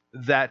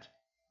that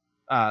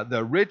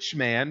the rich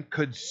man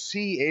could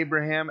see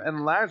Abraham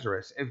and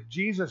Lazarus. If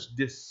Jesus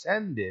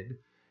descended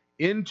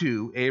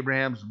into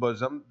Abraham's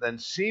bosom, then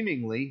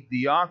seemingly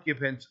the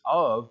occupants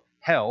of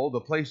hell,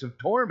 the place of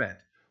torment,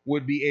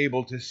 would be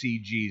able to see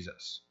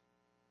Jesus.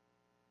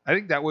 I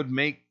think that would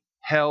make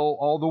hell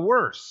all the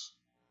worse.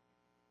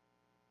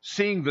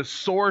 Seeing the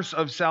source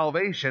of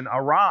salvation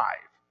arrive.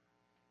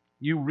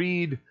 You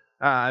read,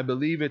 I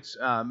believe it's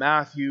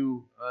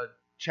Matthew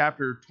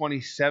chapter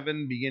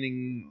 27,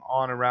 beginning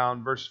on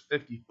around verse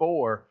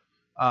 54,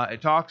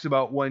 It talks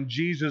about when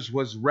Jesus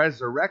was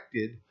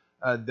resurrected,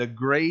 the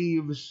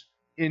graves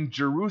in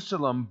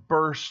Jerusalem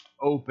burst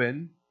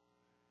open,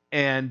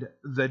 and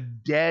the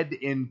dead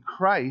in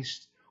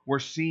Christ were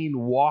seen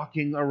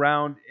walking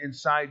around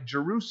inside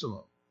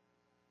Jerusalem.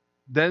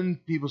 Then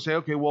people say,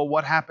 okay, well,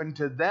 what happened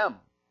to them?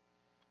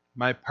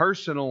 My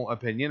personal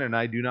opinion, and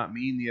I do not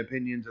mean the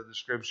opinions of the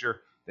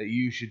scripture that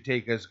you should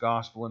take as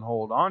gospel and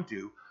hold on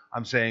to.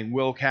 I'm saying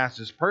Will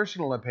Cass's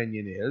personal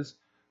opinion is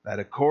that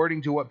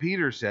according to what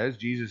Peter says,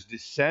 Jesus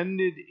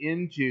descended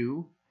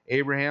into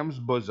Abraham's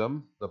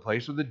bosom, the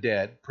place of the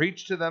dead,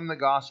 preached to them the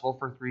gospel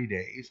for 3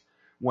 days.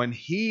 When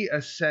he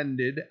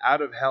ascended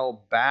out of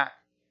hell back,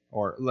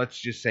 or let's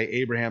just say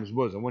Abraham's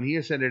bosom, when he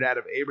ascended out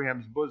of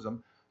Abraham's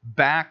bosom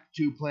back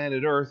to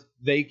planet Earth,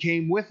 they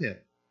came with him.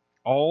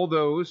 All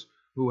those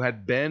who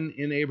had been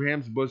in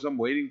Abraham's bosom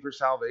waiting for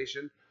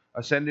salvation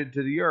ascended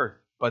to the earth,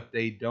 but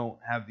they don't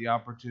have the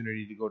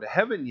opportunity to go to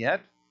heaven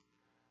yet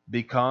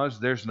because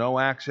there's no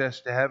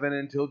access to heaven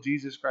until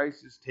Jesus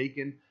Christ has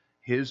taken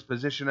his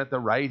position at the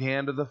right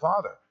hand of the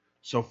Father.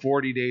 So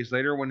 40 days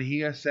later when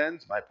he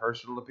ascends, my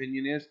personal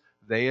opinion is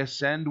they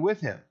ascend with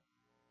him.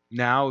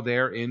 Now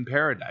they're in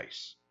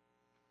paradise.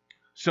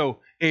 So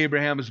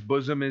Abraham's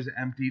bosom is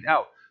emptied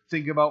out.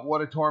 Think about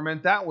what a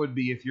torment that would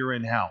be if you're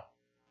in hell.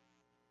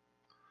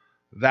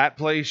 That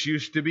place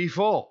used to be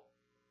full.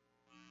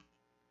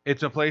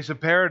 It's a place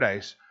of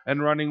paradise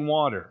and running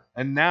water.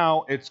 And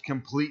now it's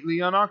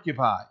completely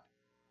unoccupied.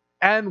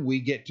 And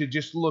we get to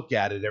just look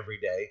at it every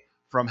day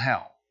from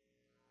hell.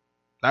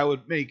 That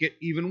would make it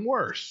even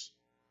worse.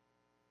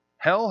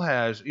 Hell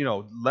has,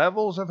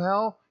 levels of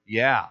hell.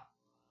 Yeah.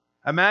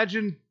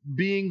 Imagine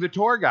being the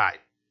tour guide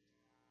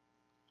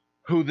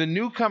who the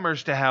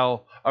newcomers to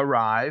hell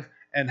arrive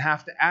and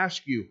have to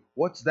ask you,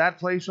 what's that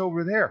place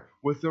over there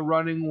with the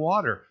running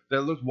water?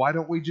 That looks, why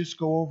don't we just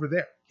go over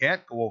there?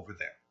 Can't go over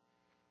there.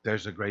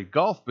 There's a great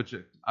gulf, but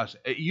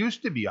it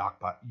used to be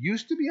occupied.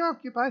 Used to be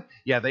occupied?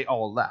 Yeah, they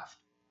all left.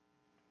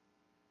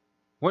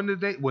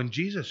 When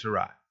Jesus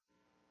arrived.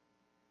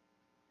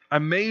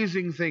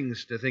 Amazing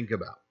things to think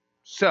about.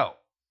 So,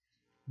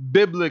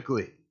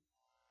 biblically,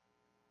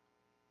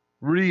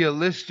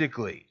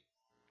 realistically,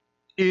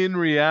 in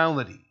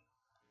reality,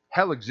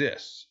 hell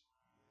exists.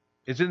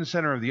 It's in the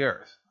center of the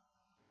earth.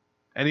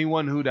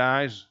 Anyone who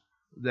dies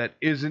that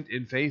isn't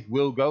in faith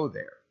will go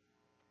there.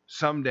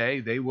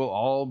 Someday they will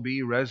all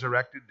be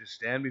resurrected to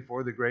stand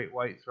before the great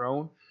white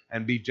throne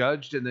and be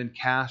judged and then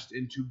cast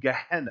into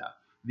Gehenna,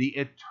 the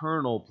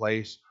eternal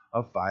place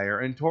of fire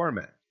and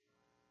torment.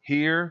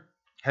 Here,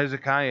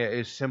 Hezekiah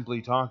is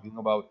simply talking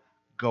about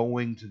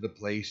going to the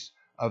place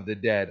of the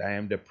dead. I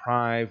am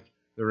deprived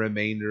the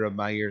remainder of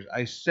my years.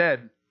 I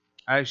said,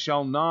 I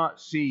shall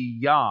not see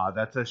Yah.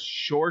 That's a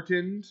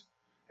shortened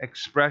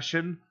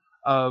expression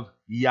of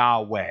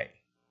Yahweh.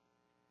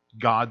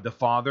 God the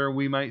Father,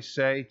 we might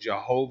say,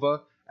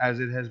 Jehovah,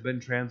 as it has been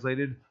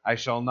translated. I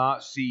shall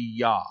not see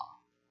Yah,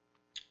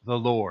 the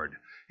Lord,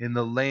 in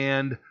the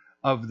land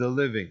of the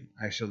living.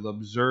 I shall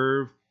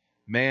observe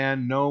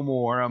man no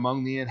more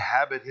among the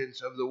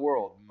inhabitants of the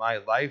world. My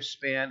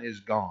lifespan is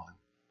gone,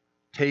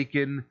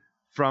 taken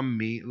from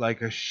me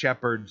like a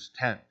shepherd's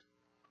tent.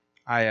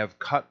 I have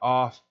cut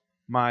off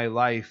my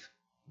life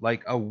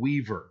like a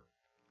weaver.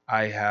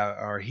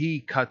 He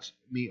cuts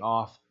me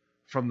off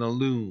from the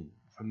loom.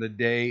 From the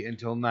day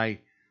until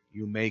night,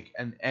 you make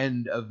an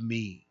end of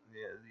me.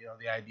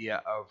 The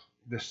idea of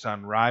the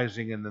sun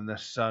rising and then the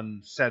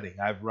sun setting.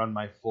 I've run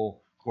my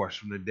full course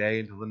from the day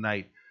until the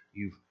night.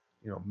 You've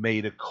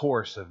made a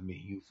course of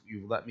me.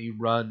 You've let me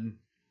run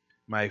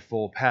my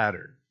full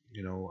pattern.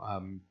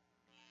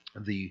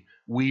 The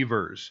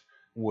weavers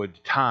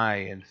would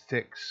tie and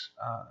fix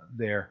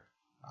their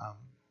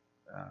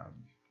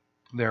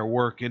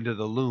work into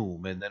the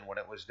loom, and then when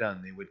it was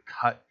done, they would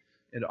cut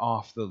it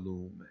off the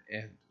loom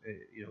and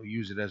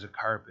use it as a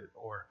carpet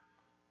or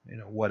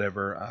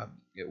whatever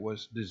it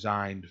was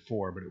designed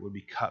for, but it would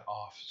be cut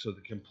off. So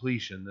the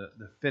completion,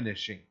 the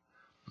finishing.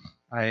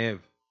 I have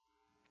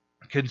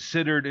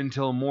considered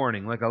until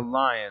morning, like a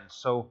lion,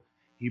 so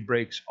he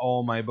breaks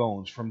all my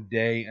bones. From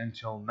day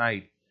until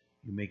night,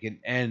 you make an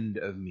end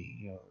of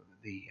me.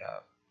 The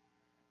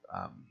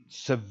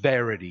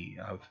severity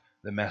of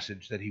the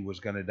message that he was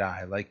going to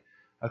die, like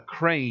a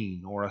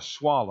crane or a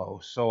swallow,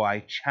 so I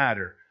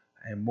chatter.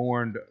 I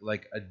mourned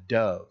like a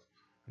dove.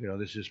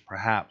 This is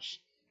perhaps,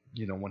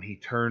 when he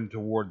turned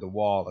toward the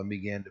wall and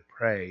began to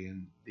pray,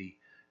 and the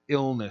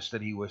illness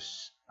that he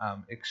was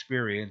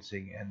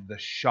experiencing and the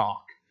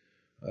shock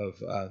of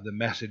the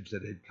message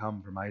that had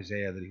come from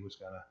Isaiah that he was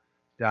going to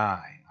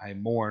die. I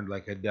mourned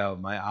like a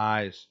dove. My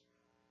eyes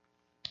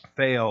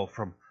fail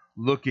from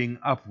looking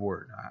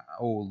upward.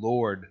 O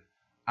Lord,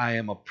 I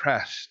am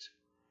oppressed.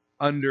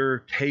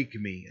 Undertake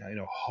me.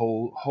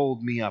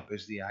 Hold me up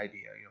is the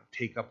idea.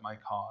 Take up my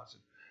cause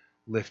and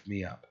lift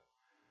me up.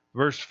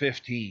 Verse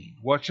 15.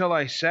 What shall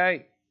I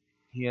say?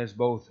 He has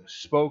both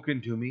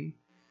spoken to me,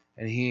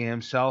 and he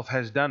himself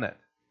has done it.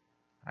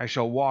 I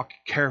shall walk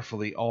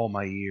carefully all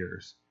my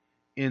years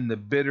in the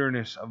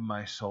bitterness of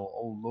my soul.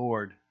 O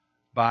Lord,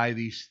 by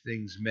these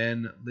things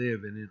men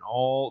live, and in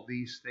all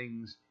these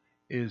things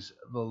is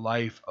the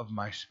life of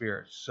my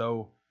spirit.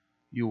 So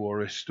you will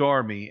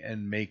restore me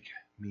and make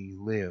me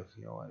live.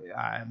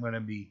 I'm going to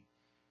be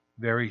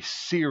very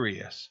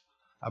serious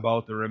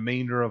about the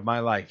remainder of my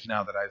life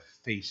now that I've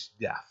faced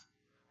death.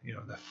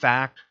 The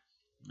fact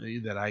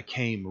that I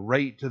came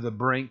right to the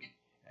brink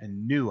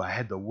and knew I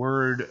had the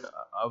word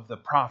of the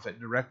prophet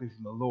directly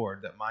from the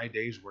Lord that my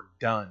days were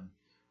done.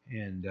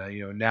 And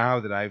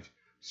now that I've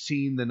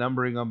seen the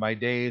numbering of my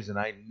days and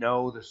I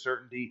know the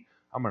certainty,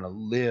 I'm going to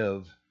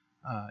live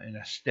in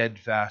a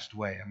steadfast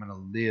way. I'm going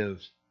to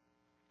live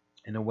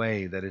in a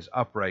way that is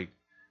upright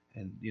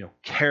and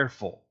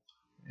careful.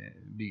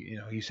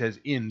 He says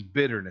in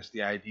bitterness.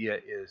 The idea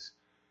is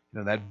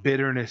that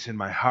bitterness in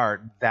my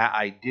heart that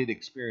I did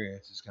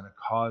experience is going to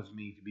cause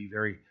me to be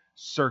very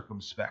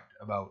circumspect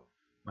about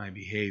my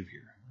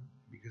behavior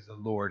because the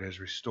Lord has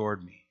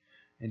restored me.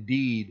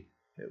 Indeed,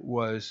 it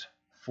was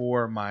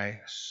for my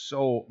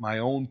soul, my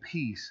own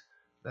peace,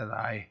 that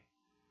I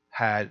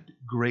had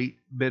great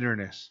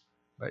bitterness,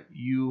 but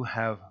you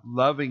have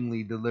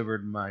lovingly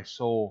delivered my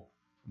soul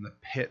from the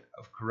pit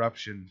of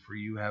corruption, for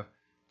you have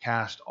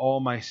cast all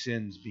my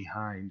sins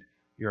behind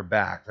your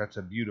back. That's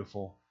a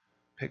beautiful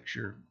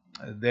picture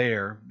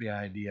there. The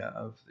idea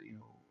of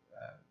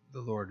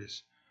the Lord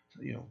is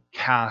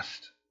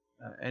cast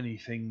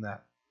anything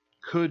that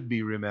could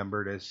be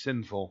remembered as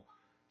sinful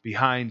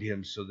behind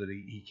him, so that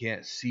he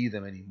can't see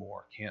them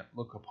anymore, can't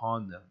look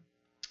upon them.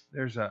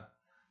 There's a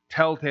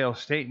telltale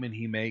statement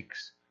he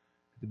makes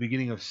at the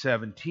beginning of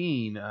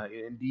 17.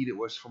 Indeed, it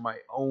was for my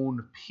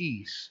own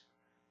peace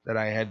that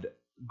I had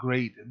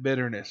great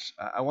bitterness.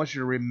 I want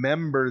you to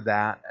remember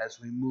that as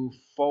we move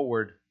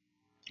forward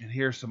and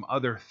hear some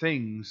other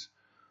things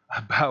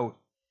about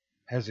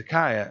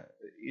Hezekiah.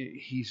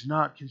 He's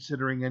not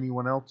considering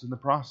anyone else in the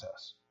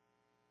process.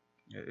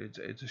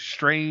 It's a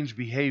strange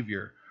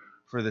behavior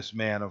for this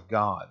man of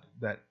God,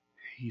 that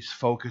he's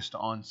focused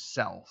on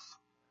self.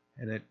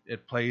 And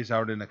it plays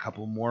out in a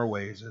couple more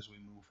ways as we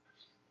move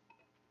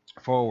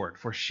forward.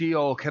 For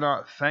Sheol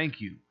cannot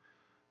thank you.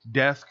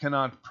 Death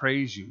cannot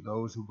praise you.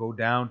 Those who go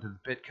down to the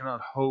pit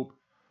cannot hope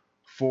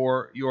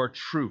for your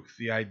truth.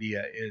 The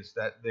idea is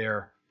that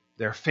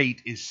their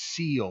fate is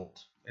sealed.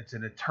 It's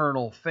an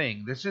eternal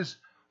thing. This is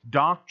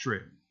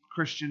doctrine,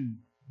 Christian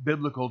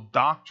biblical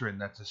doctrine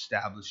that's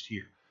established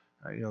here.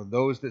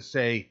 Those that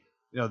say,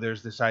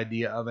 there's this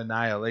idea of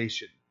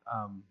annihilation.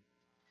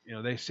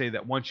 They say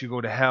that once you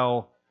go to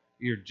hell,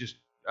 you're just,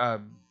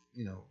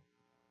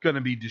 going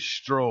to be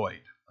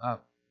destroyed.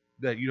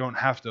 That you don't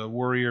have to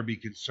worry or be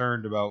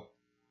concerned about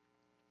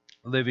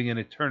living in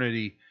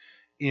eternity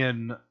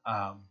in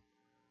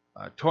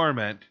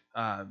torment.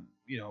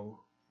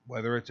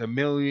 Whether it's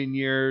 1,000,000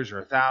 years or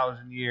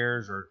 1,000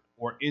 years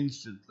or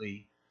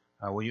instantly,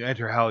 when you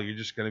enter hell, you're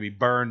just going to be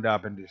burned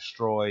up and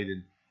destroyed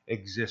and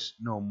exist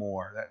no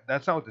more.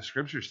 That's not what the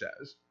Scripture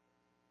says.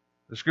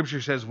 The Scripture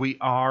says we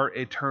are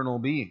eternal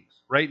beings.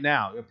 Right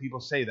now,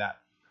 people say that,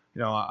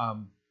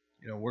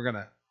 we're going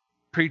to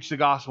preach the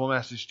gospel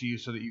message to you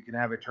so that you can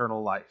have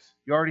eternal life.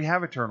 You already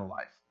have eternal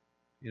life.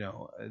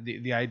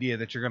 The idea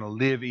that you're going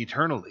to live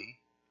eternally.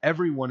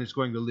 Everyone is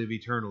going to live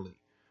eternally.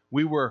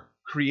 We were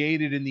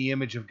created in the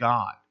image of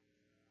God.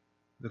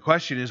 The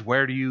question is,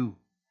 where do you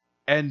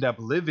end up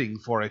living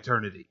for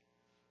eternity?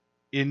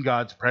 In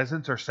God's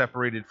presence or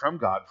separated from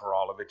God for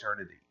all of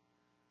eternity?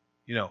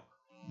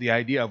 The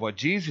idea of what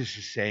Jesus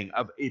is saying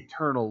of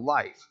eternal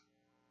life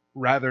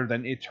rather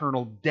than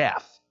eternal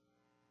death.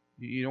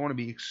 You don't want to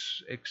be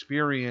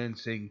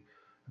experiencing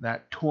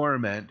that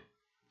torment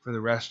for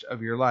the rest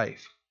of your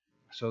life.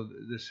 So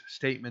this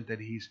statement that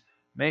he's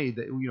made,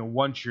 that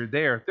once you're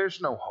there,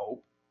 there's no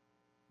hope.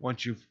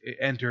 Once you've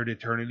entered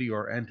eternity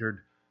or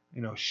entered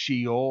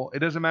Sheol, it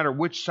doesn't matter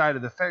which side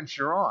of the fence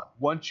you're on.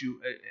 Once you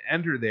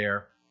enter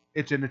there,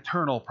 it's an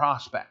eternal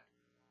prospect.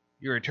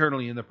 You're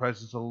eternally in the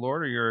presence of the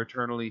Lord, or you're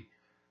eternally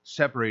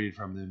separated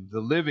from him. The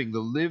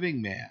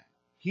living man,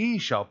 he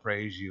shall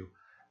praise you,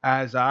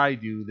 as I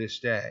do this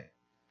day.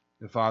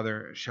 The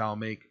Father shall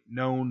make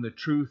known the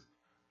truth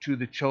to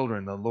the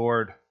children. The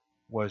Lord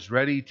was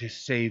ready to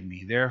save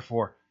me.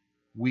 Therefore,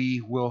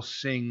 we will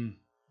sing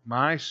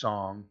my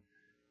song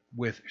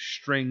with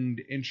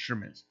stringed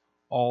instruments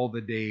all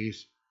the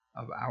days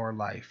of our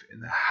life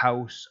in the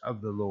house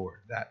of the Lord.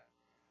 That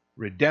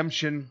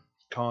redemption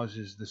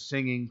causes the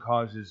singing,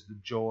 causes the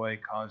joy,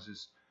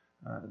 causes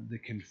the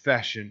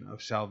confession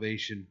of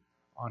salvation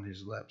on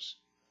his lips.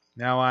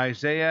 Now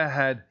Isaiah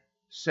had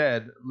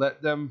said,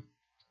 let them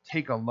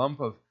take a lump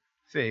of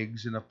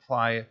figs and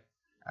apply it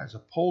as a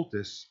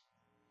poultice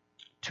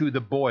to the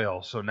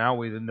boil. So now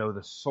we know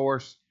the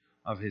source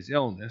of his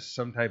illness,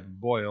 some type of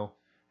boil,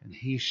 and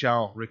he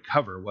shall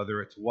recover,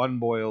 whether it's one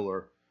boil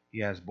or he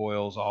has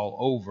boils all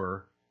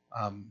over.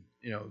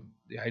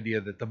 The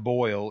idea that the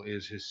boil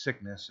is his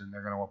sickness, and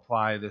they're going to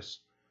apply this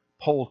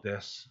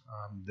poultice,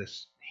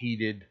 this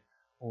heated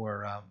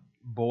or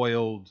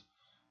boiled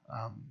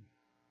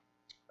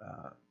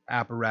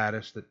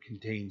apparatus that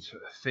contains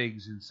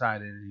figs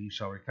inside it, and he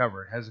shall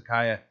recover.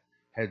 Hezekiah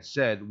had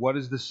said, "What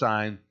is the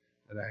sign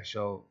that I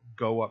shall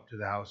go up to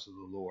the house of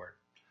the Lord?"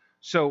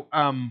 So,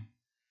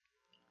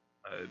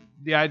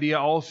 the idea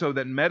also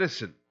that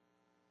medicine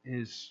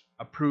is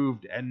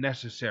approved and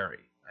necessary.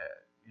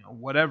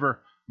 Whatever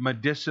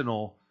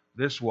medicinal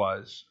this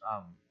was,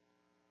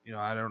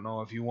 I don't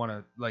know if you want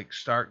to like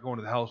start going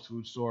to the health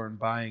food store and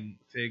buying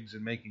figs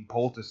and making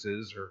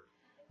poultices or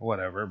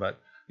whatever, but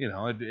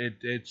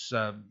it's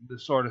the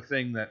sort of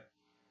thing that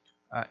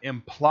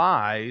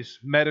implies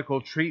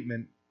medical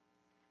treatment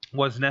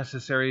was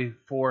necessary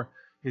for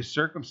his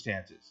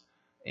circumstances.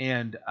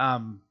 And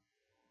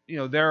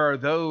there are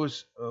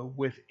those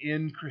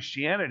within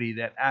Christianity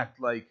that act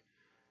like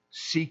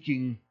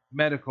seeking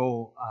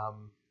medical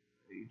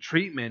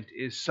treatment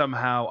is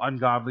somehow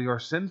ungodly or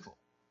sinful.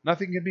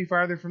 Nothing can be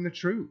farther from the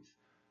truth.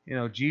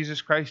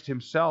 Jesus Christ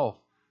himself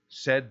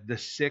said the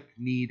sick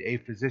need a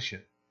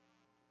physician.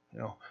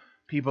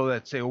 People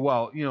that say,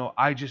 well,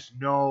 I just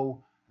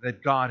know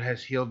that God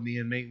has healed me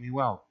and made me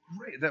well.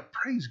 Great,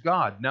 praise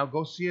God. Now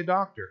go see a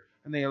doctor.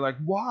 And they are like,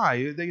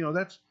 why?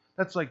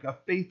 That's like a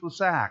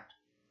faithless act.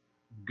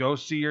 Go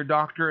see your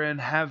doctor and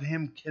have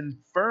him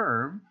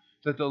confirm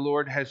that the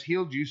Lord has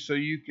healed you, so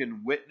you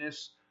can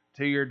witness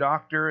to your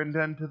doctor and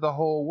then to the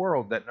whole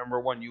world that, number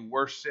one, you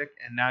were sick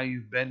and now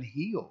you've been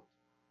healed.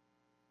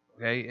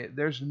 Okay?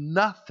 There's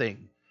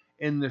nothing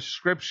in the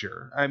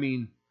scripture. I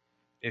mean,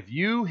 if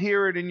you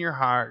hear it in your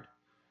heart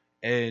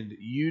and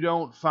you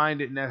don't find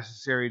it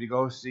necessary to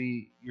go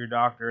see your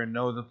doctor and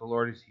know that the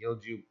Lord has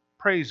healed you,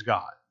 praise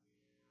God.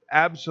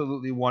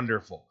 Absolutely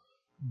wonderful.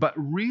 But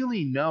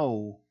really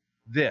know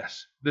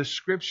this: the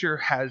scripture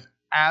has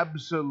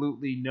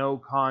absolutely no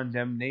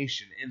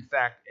condemnation. In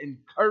fact,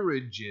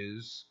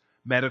 encourages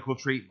medical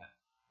treatment.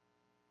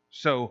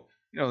 So,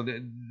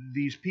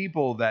 these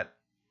people that,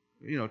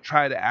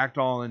 try to act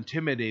all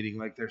intimidating,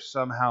 like they're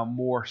somehow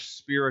more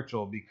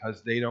spiritual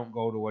because they don't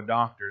go to a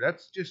doctor,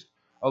 that's just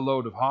a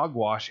load of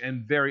hogwash.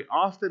 And very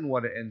often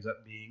what it ends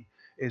up being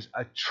is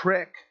a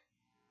trick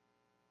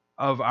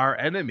of our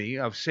enemy,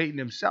 of Satan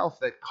himself,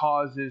 that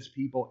causes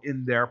people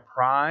in their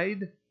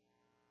pride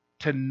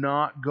to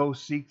not go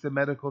seek the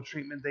medical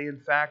treatment they in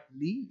fact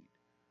need.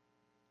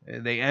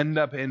 And they end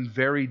up in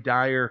very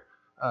dire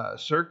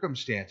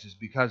circumstances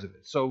because of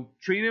it. So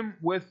treat him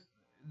with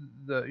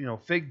the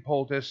fig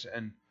poultice,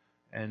 and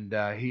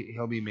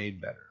he'll be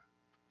made better.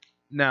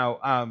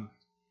 Now,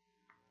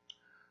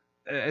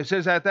 it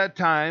says at that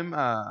time,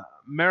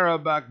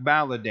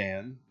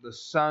 Merodach-Baladan, the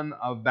son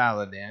of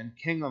Baladan,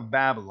 king of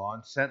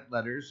Babylon, sent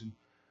letters and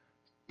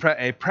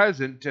a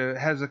present to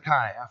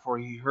Hezekiah, for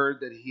he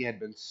heard that he had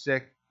been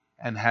sick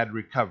and had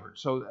recovered.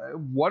 So a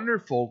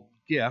wonderful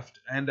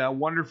gift and a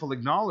wonderful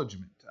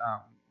acknowledgement.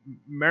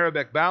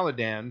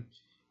 Merodach-Baladan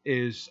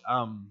is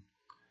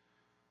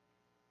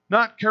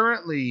not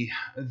currently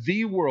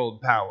the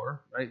world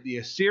power, right? The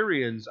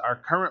Assyrians are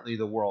currently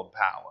the world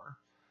power,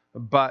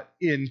 but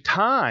in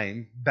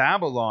time,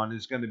 Babylon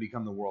is going to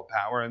become the world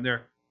power, and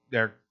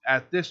they're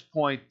at this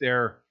point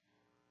they're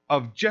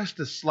of just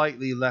a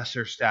slightly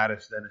lesser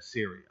status than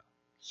Assyria.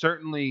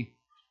 Certainly,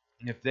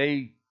 if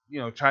they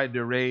tried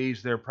to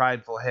raise their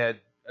prideful head,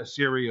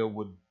 Assyria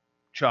would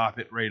chop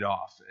it right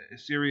off.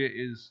 Assyria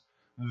is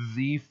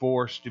the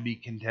force to be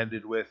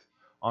contended with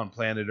on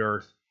planet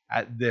Earth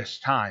at this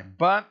time.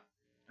 But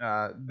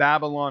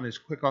Babylon is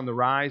quick on the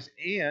rise,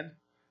 and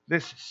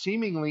this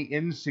seemingly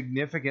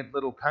insignificant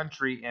little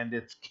country and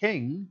its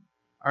king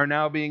are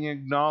now being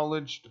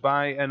acknowledged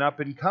by an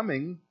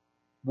up-and-coming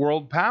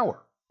world power,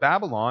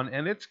 Babylon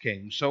and its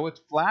king. So it's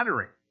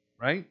flattering,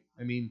 right?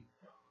 I mean,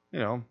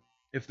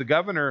 if the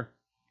governor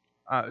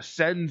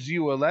sends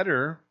you a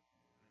letter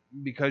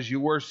because you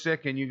were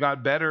sick and you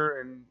got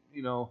better, and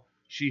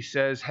she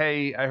says,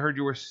 "Hey, I heard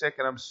you were sick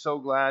and I'm so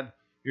glad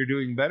you're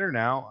doing better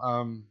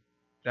now,"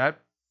 that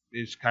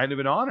is kind of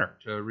an honor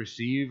to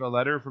receive a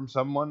letter from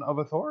someone of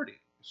authority.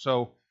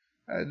 So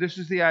this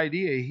is the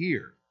idea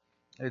here.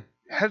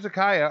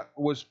 Hezekiah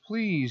was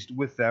pleased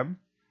with them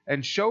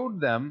and showed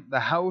them the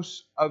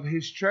house of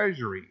his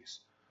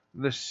treasuries,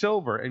 the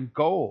silver and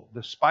gold,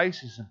 the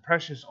spices and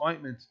precious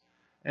ointments,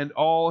 and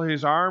all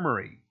his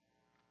armory,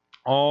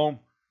 all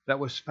that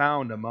was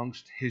found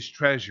amongst his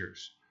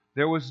treasures.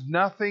 There was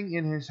nothing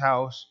in his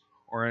house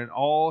or in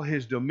all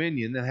his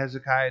dominion that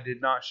Hezekiah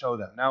did not show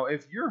them. Now,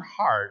 if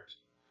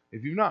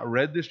you've not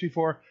read this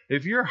before,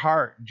 if your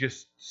heart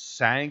just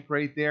sank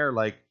right there,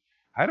 like,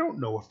 I don't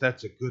know if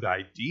that's a good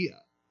idea,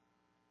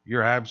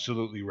 you're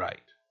absolutely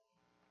right.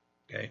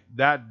 Okay,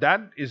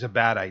 that is a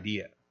bad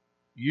idea.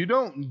 You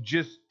don't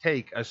just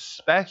take,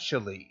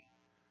 especially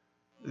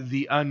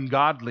the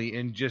ungodly,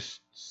 and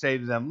just say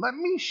to them, let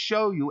me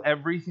show you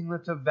everything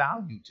that's of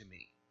value to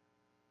me.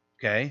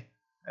 Okay?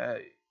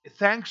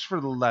 Thanks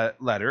for the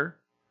letter.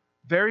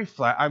 Very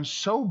flat. I'm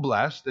so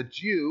blessed that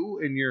you,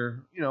 in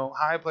your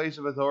high place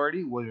of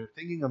authority, were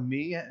thinking of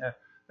me.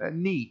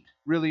 Neat.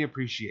 Really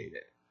appreciate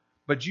it.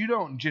 But you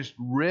don't just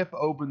rip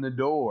open the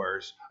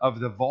doors of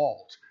the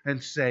vault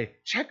and say,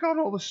 check out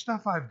all the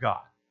stuff I've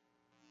got.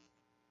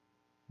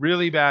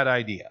 Really bad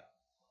idea.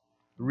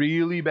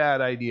 Really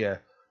bad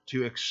idea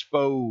to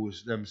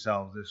expose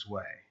themselves this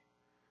way.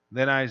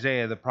 Then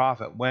Isaiah the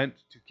prophet went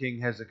to King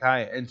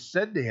Hezekiah and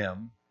said to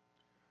him,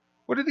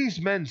 "What do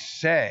these men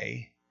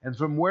say, and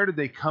from where did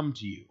they come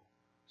to you?"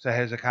 So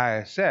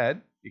Hezekiah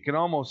said, you can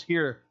almost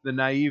hear the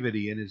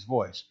naivety in his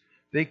voice,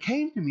 "They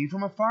came to me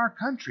from a far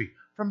country,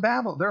 from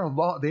Babel. They're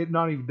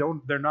not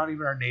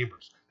even our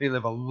neighbors. They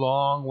live a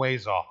long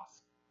ways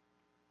off."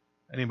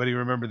 Anybody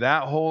remember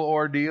that whole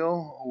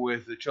ordeal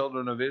with the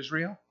children of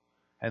Israel?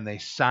 And they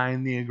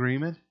signed the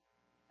agreement,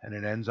 and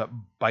it ends up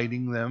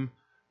biting them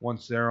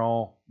once they're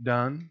all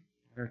done.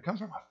 And it comes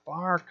from a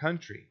far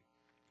country.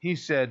 He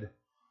said,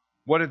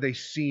 "What have they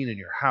seen in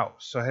your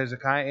house?" So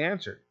Hezekiah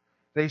answered,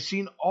 "They've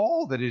seen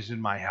all that is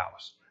in my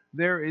house.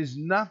 There is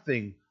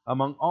nothing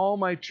among all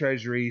my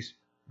treasuries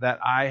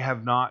that I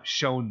have not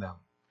shown them."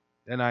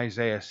 Then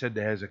Isaiah said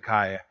to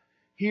Hezekiah,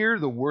 "Hear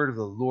the word of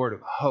the Lord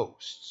of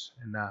hosts."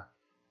 And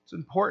it's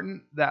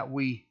important that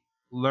we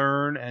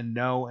learn and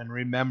know and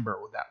remember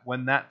that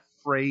when that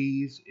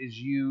phrase is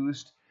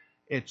used,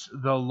 it's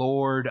the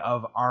Lord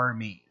of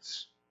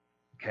armies.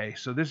 Okay,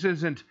 so this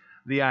isn't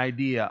the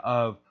idea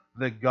of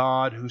the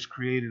God who's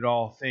created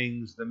all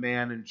things, the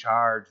man in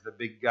charge, the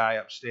big guy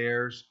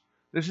upstairs.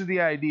 This is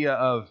the idea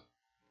of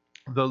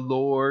the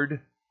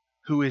Lord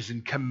who is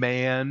in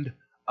command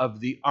of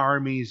the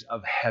armies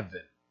of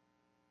heaven,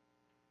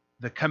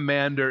 the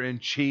commander in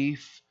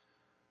chief,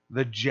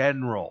 the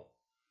general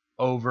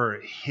over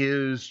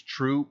his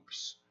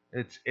troops.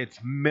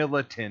 It's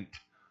militant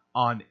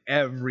on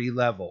every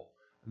level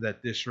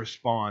that this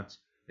response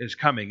is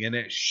coming, and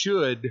it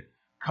should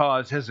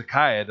cause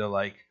Hezekiah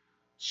to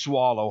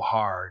swallow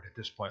hard at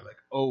this point,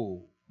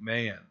 oh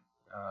man,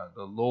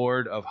 the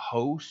Lord of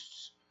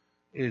hosts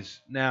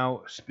is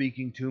now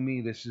speaking to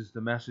me. This is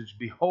the message.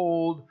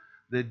 "Behold,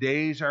 the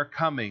days are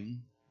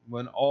coming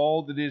when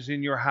all that is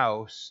in your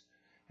house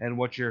and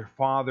what your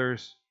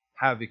fathers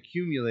have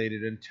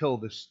accumulated until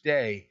this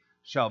day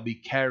shall be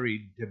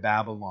carried to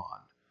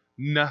Babylon.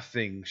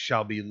 Nothing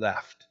shall be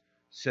left,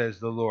 says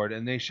the Lord,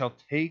 and they shall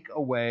take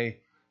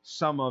away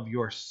some of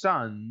your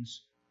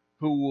sons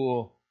who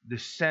will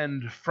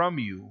descend from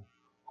you,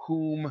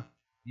 whom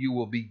you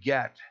will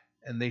beget,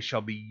 and they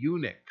shall be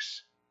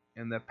eunuchs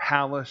in the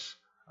palace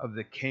of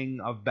the king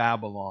of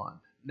Babylon."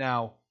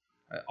 Now,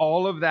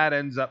 all of that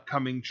ends up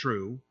coming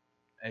true.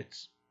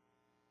 It's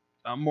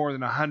more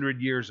than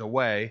 100 years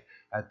away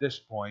at this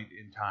point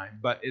in time,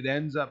 but it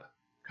ends up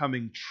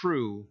coming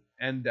true.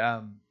 And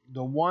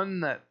the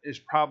one that is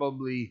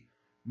probably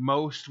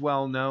most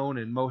well known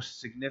and most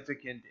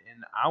significant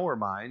in our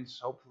minds,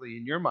 hopefully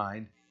in your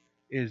mind,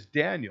 is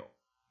Daniel.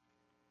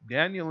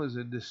 Daniel is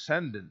a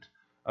descendant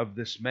of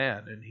this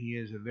man, and he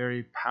is a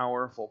very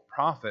powerful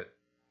prophet,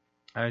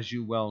 as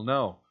you well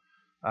know.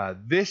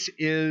 This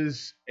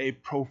is a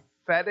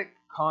prophetic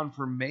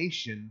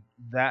confirmation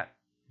that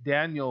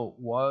Daniel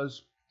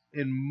was,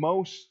 in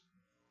most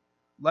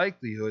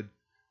likelihood,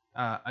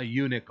 a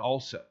eunuch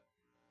also.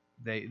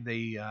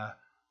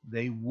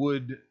 They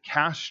would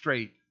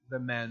castrate the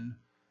men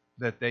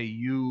that they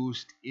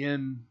used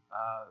in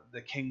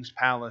the king's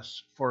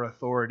palace for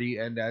authority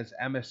and as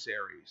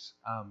emissaries.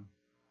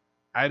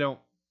 I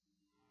don't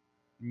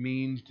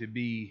mean to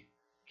be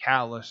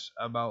callous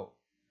about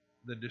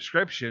the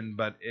description,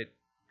 but it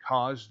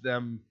caused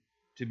them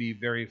to be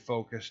very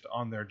focused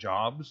on their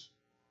jobs.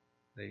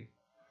 They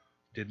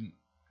didn't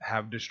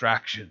have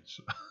distractions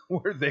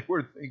where they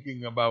were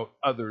thinking about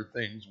other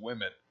things,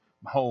 women,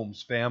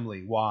 homes,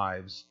 family,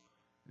 wives.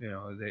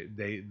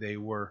 They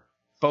were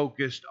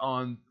focused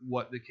on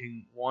what the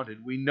king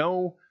wanted. We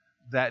know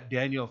that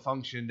Daniel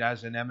functioned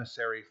as an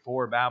emissary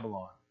for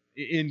Babylon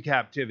in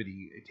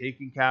captivity,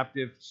 taken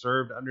captive,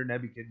 served under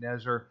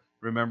Nebuchadnezzar.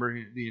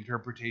 Remember the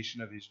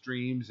interpretation of his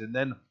dreams, and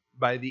then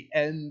by the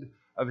end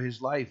of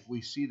his life,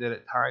 we see that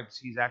at times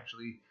he's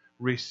actually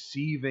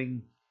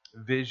receiving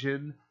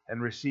vision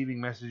and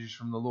receiving messages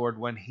from the Lord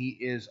when he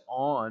is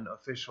on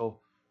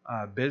official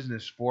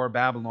business for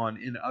Babylon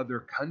in other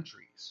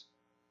countries.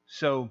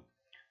 So,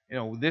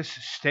 this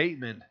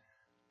statement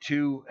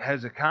to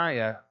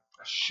Hezekiah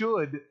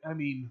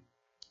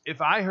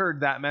if I heard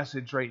that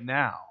message right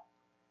now,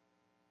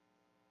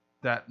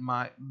 that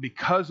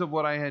because of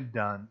what I had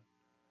done,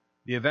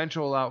 the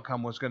eventual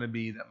outcome was going to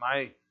be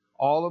that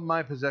all of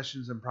my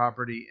possessions and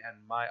property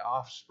and my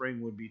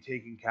offspring would be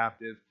taken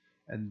captive,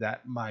 and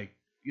that my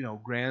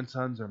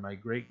grandsons or my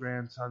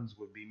great-grandsons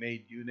would be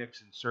made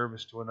eunuchs in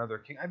service to another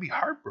king. I'd be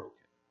heartbroken.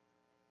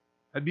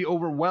 I'd be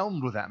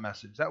overwhelmed with that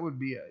message. That would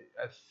be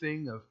a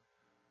thing of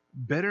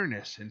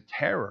bitterness and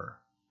terror.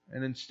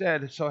 And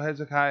instead, so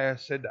Hezekiah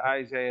said to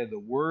Isaiah, "The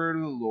word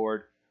of the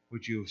Lord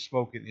which you have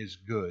spoken is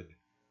good."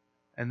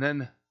 And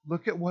then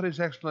look at what his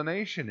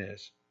explanation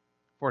is.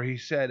 For he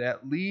said,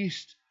 "At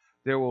least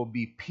there will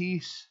be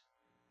peace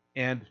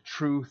and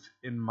truth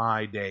in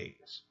my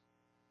days."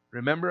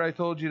 Remember, I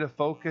told you to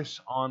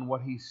focus on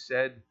what he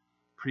said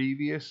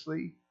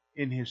previously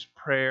in his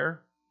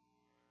prayer,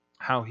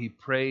 how he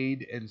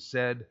prayed and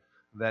said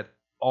that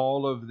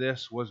all of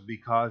this was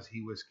because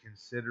he was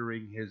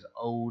considering his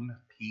own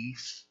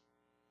peace.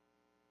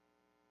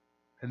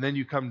 And then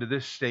you come to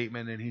this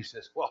statement and he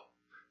says, well,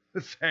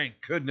 thank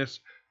goodness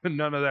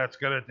none of that's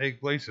going to take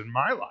place in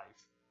my life.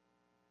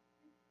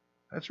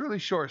 That's really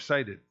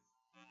short-sighted.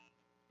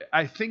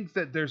 I think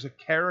that there's a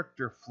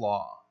character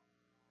flaw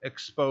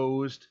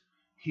exposed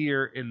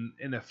here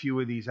in a few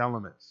of these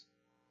elements.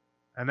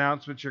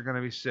 Announcements, you're going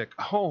to be sick.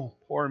 Oh,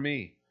 poor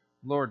me.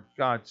 Lord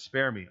God,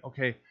 spare me.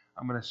 Okay,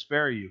 I'm going to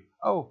spare you.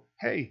 Oh,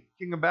 hey,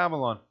 King of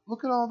Babylon,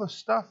 look at all the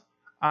stuff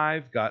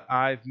I've got.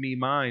 Me,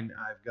 mine.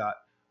 I've got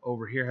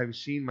over here. Have you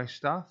seen my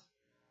stuff?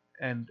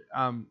 And,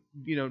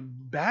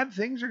 bad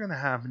things are going to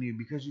happen to you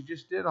because you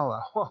just did all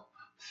that. Well,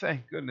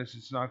 thank goodness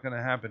it's not going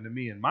to happen to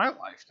me in my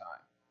lifetime.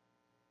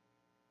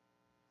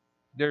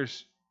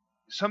 There's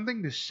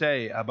something to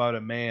say about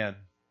a man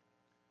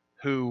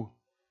who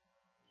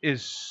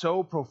is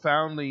so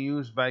profoundly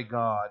used by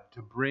God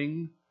to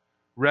bring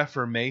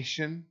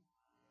reformation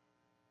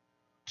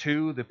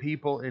to the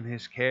people in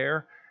his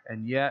care,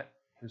 and yet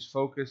his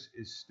focus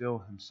is still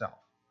himself.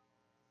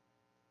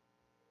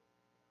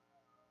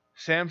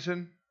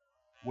 Samson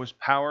was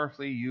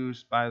powerfully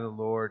used by the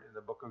Lord in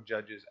the book of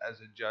Judges as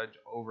a judge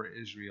over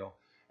Israel,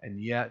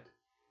 and yet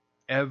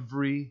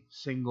every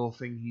single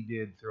thing he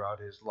did throughout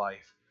his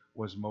life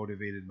was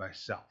motivated by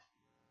self.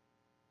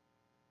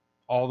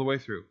 All the way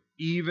through.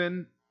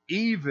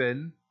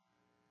 Even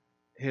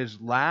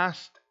his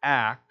last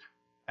act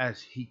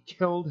as he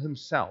killed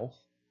himself,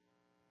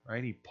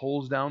 right? He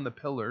pulls down the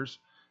pillars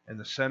in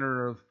the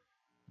center of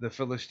the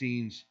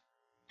Philistines'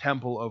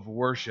 temple of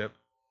worship,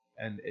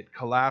 and it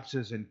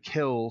collapses and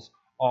kills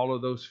all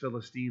of those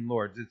Philistine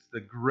lords. It's the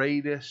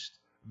greatest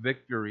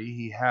victory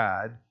he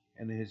had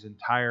in his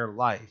entire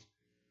life.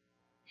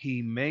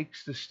 He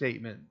makes the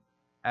statement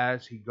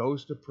as he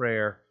goes to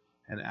prayer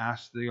and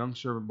asks the young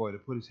servant boy to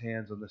put his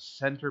hands on the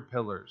center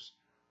pillars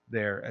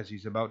there as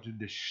he's about to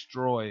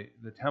destroy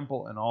the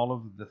temple and all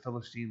of the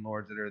Philistine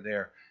lords that are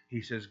there.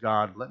 He says,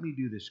 God, let me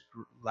do this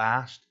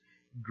last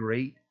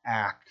great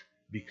act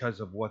because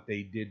of what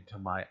they did to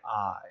my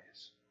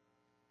eyes.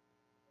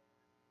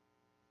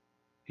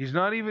 He's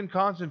not even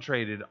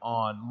concentrated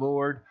on,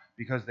 Lord,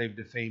 because they've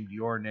defamed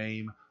your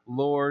name.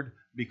 Lord,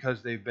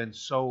 because they've been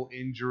so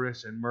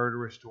injurious and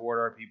murderous toward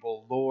our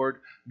people. Lord,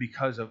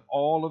 because of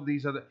all of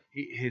these other...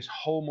 His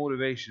whole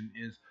motivation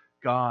is,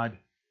 God,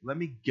 let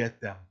me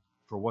get them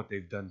for what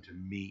they've done to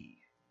me.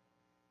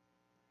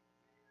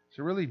 It's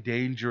a really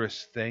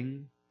dangerous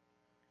thing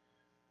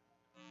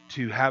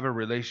to have a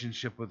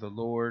relationship with the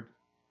Lord,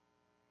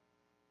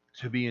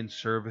 to be in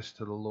service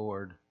to the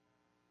Lord,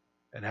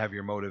 and have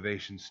your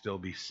motivation still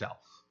be self.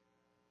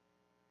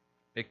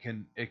 It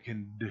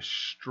can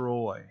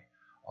destroy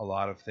a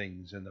lot of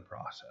things in the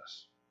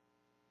process.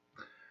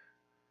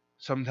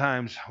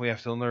 Sometimes we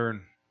have to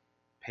learn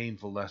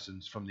painful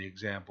lessons from the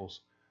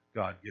examples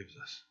God gives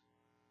us,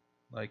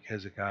 like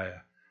Hezekiah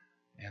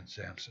and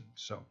Samson.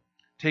 So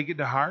take it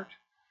to heart.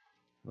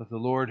 Let the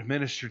Lord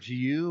minister to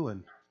you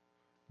and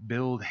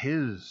build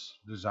his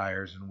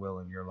desires and will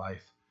in your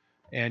life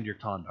and your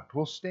conduct.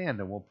 We'll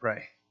stand and we'll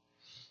pray.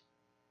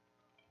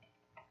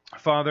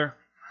 Father,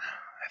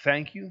 I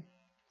thank you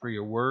for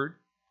your word.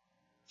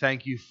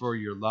 Thank you for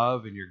your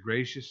love and your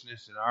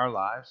graciousness in our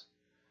lives.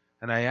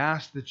 And I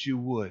ask that you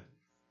would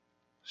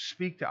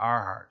speak to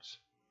our hearts.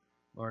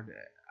 Lord,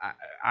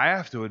 I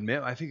have to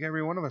admit, I think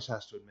every one of us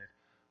has to admit,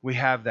 we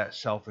have that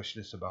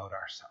selfishness about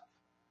ourselves.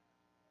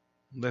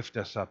 Lift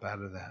us up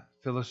out of that.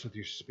 Fill us with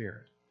your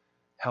Spirit.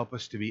 Help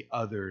us to be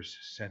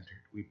others-centered.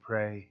 We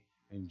pray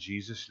in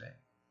Jesus'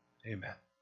 name. Amen.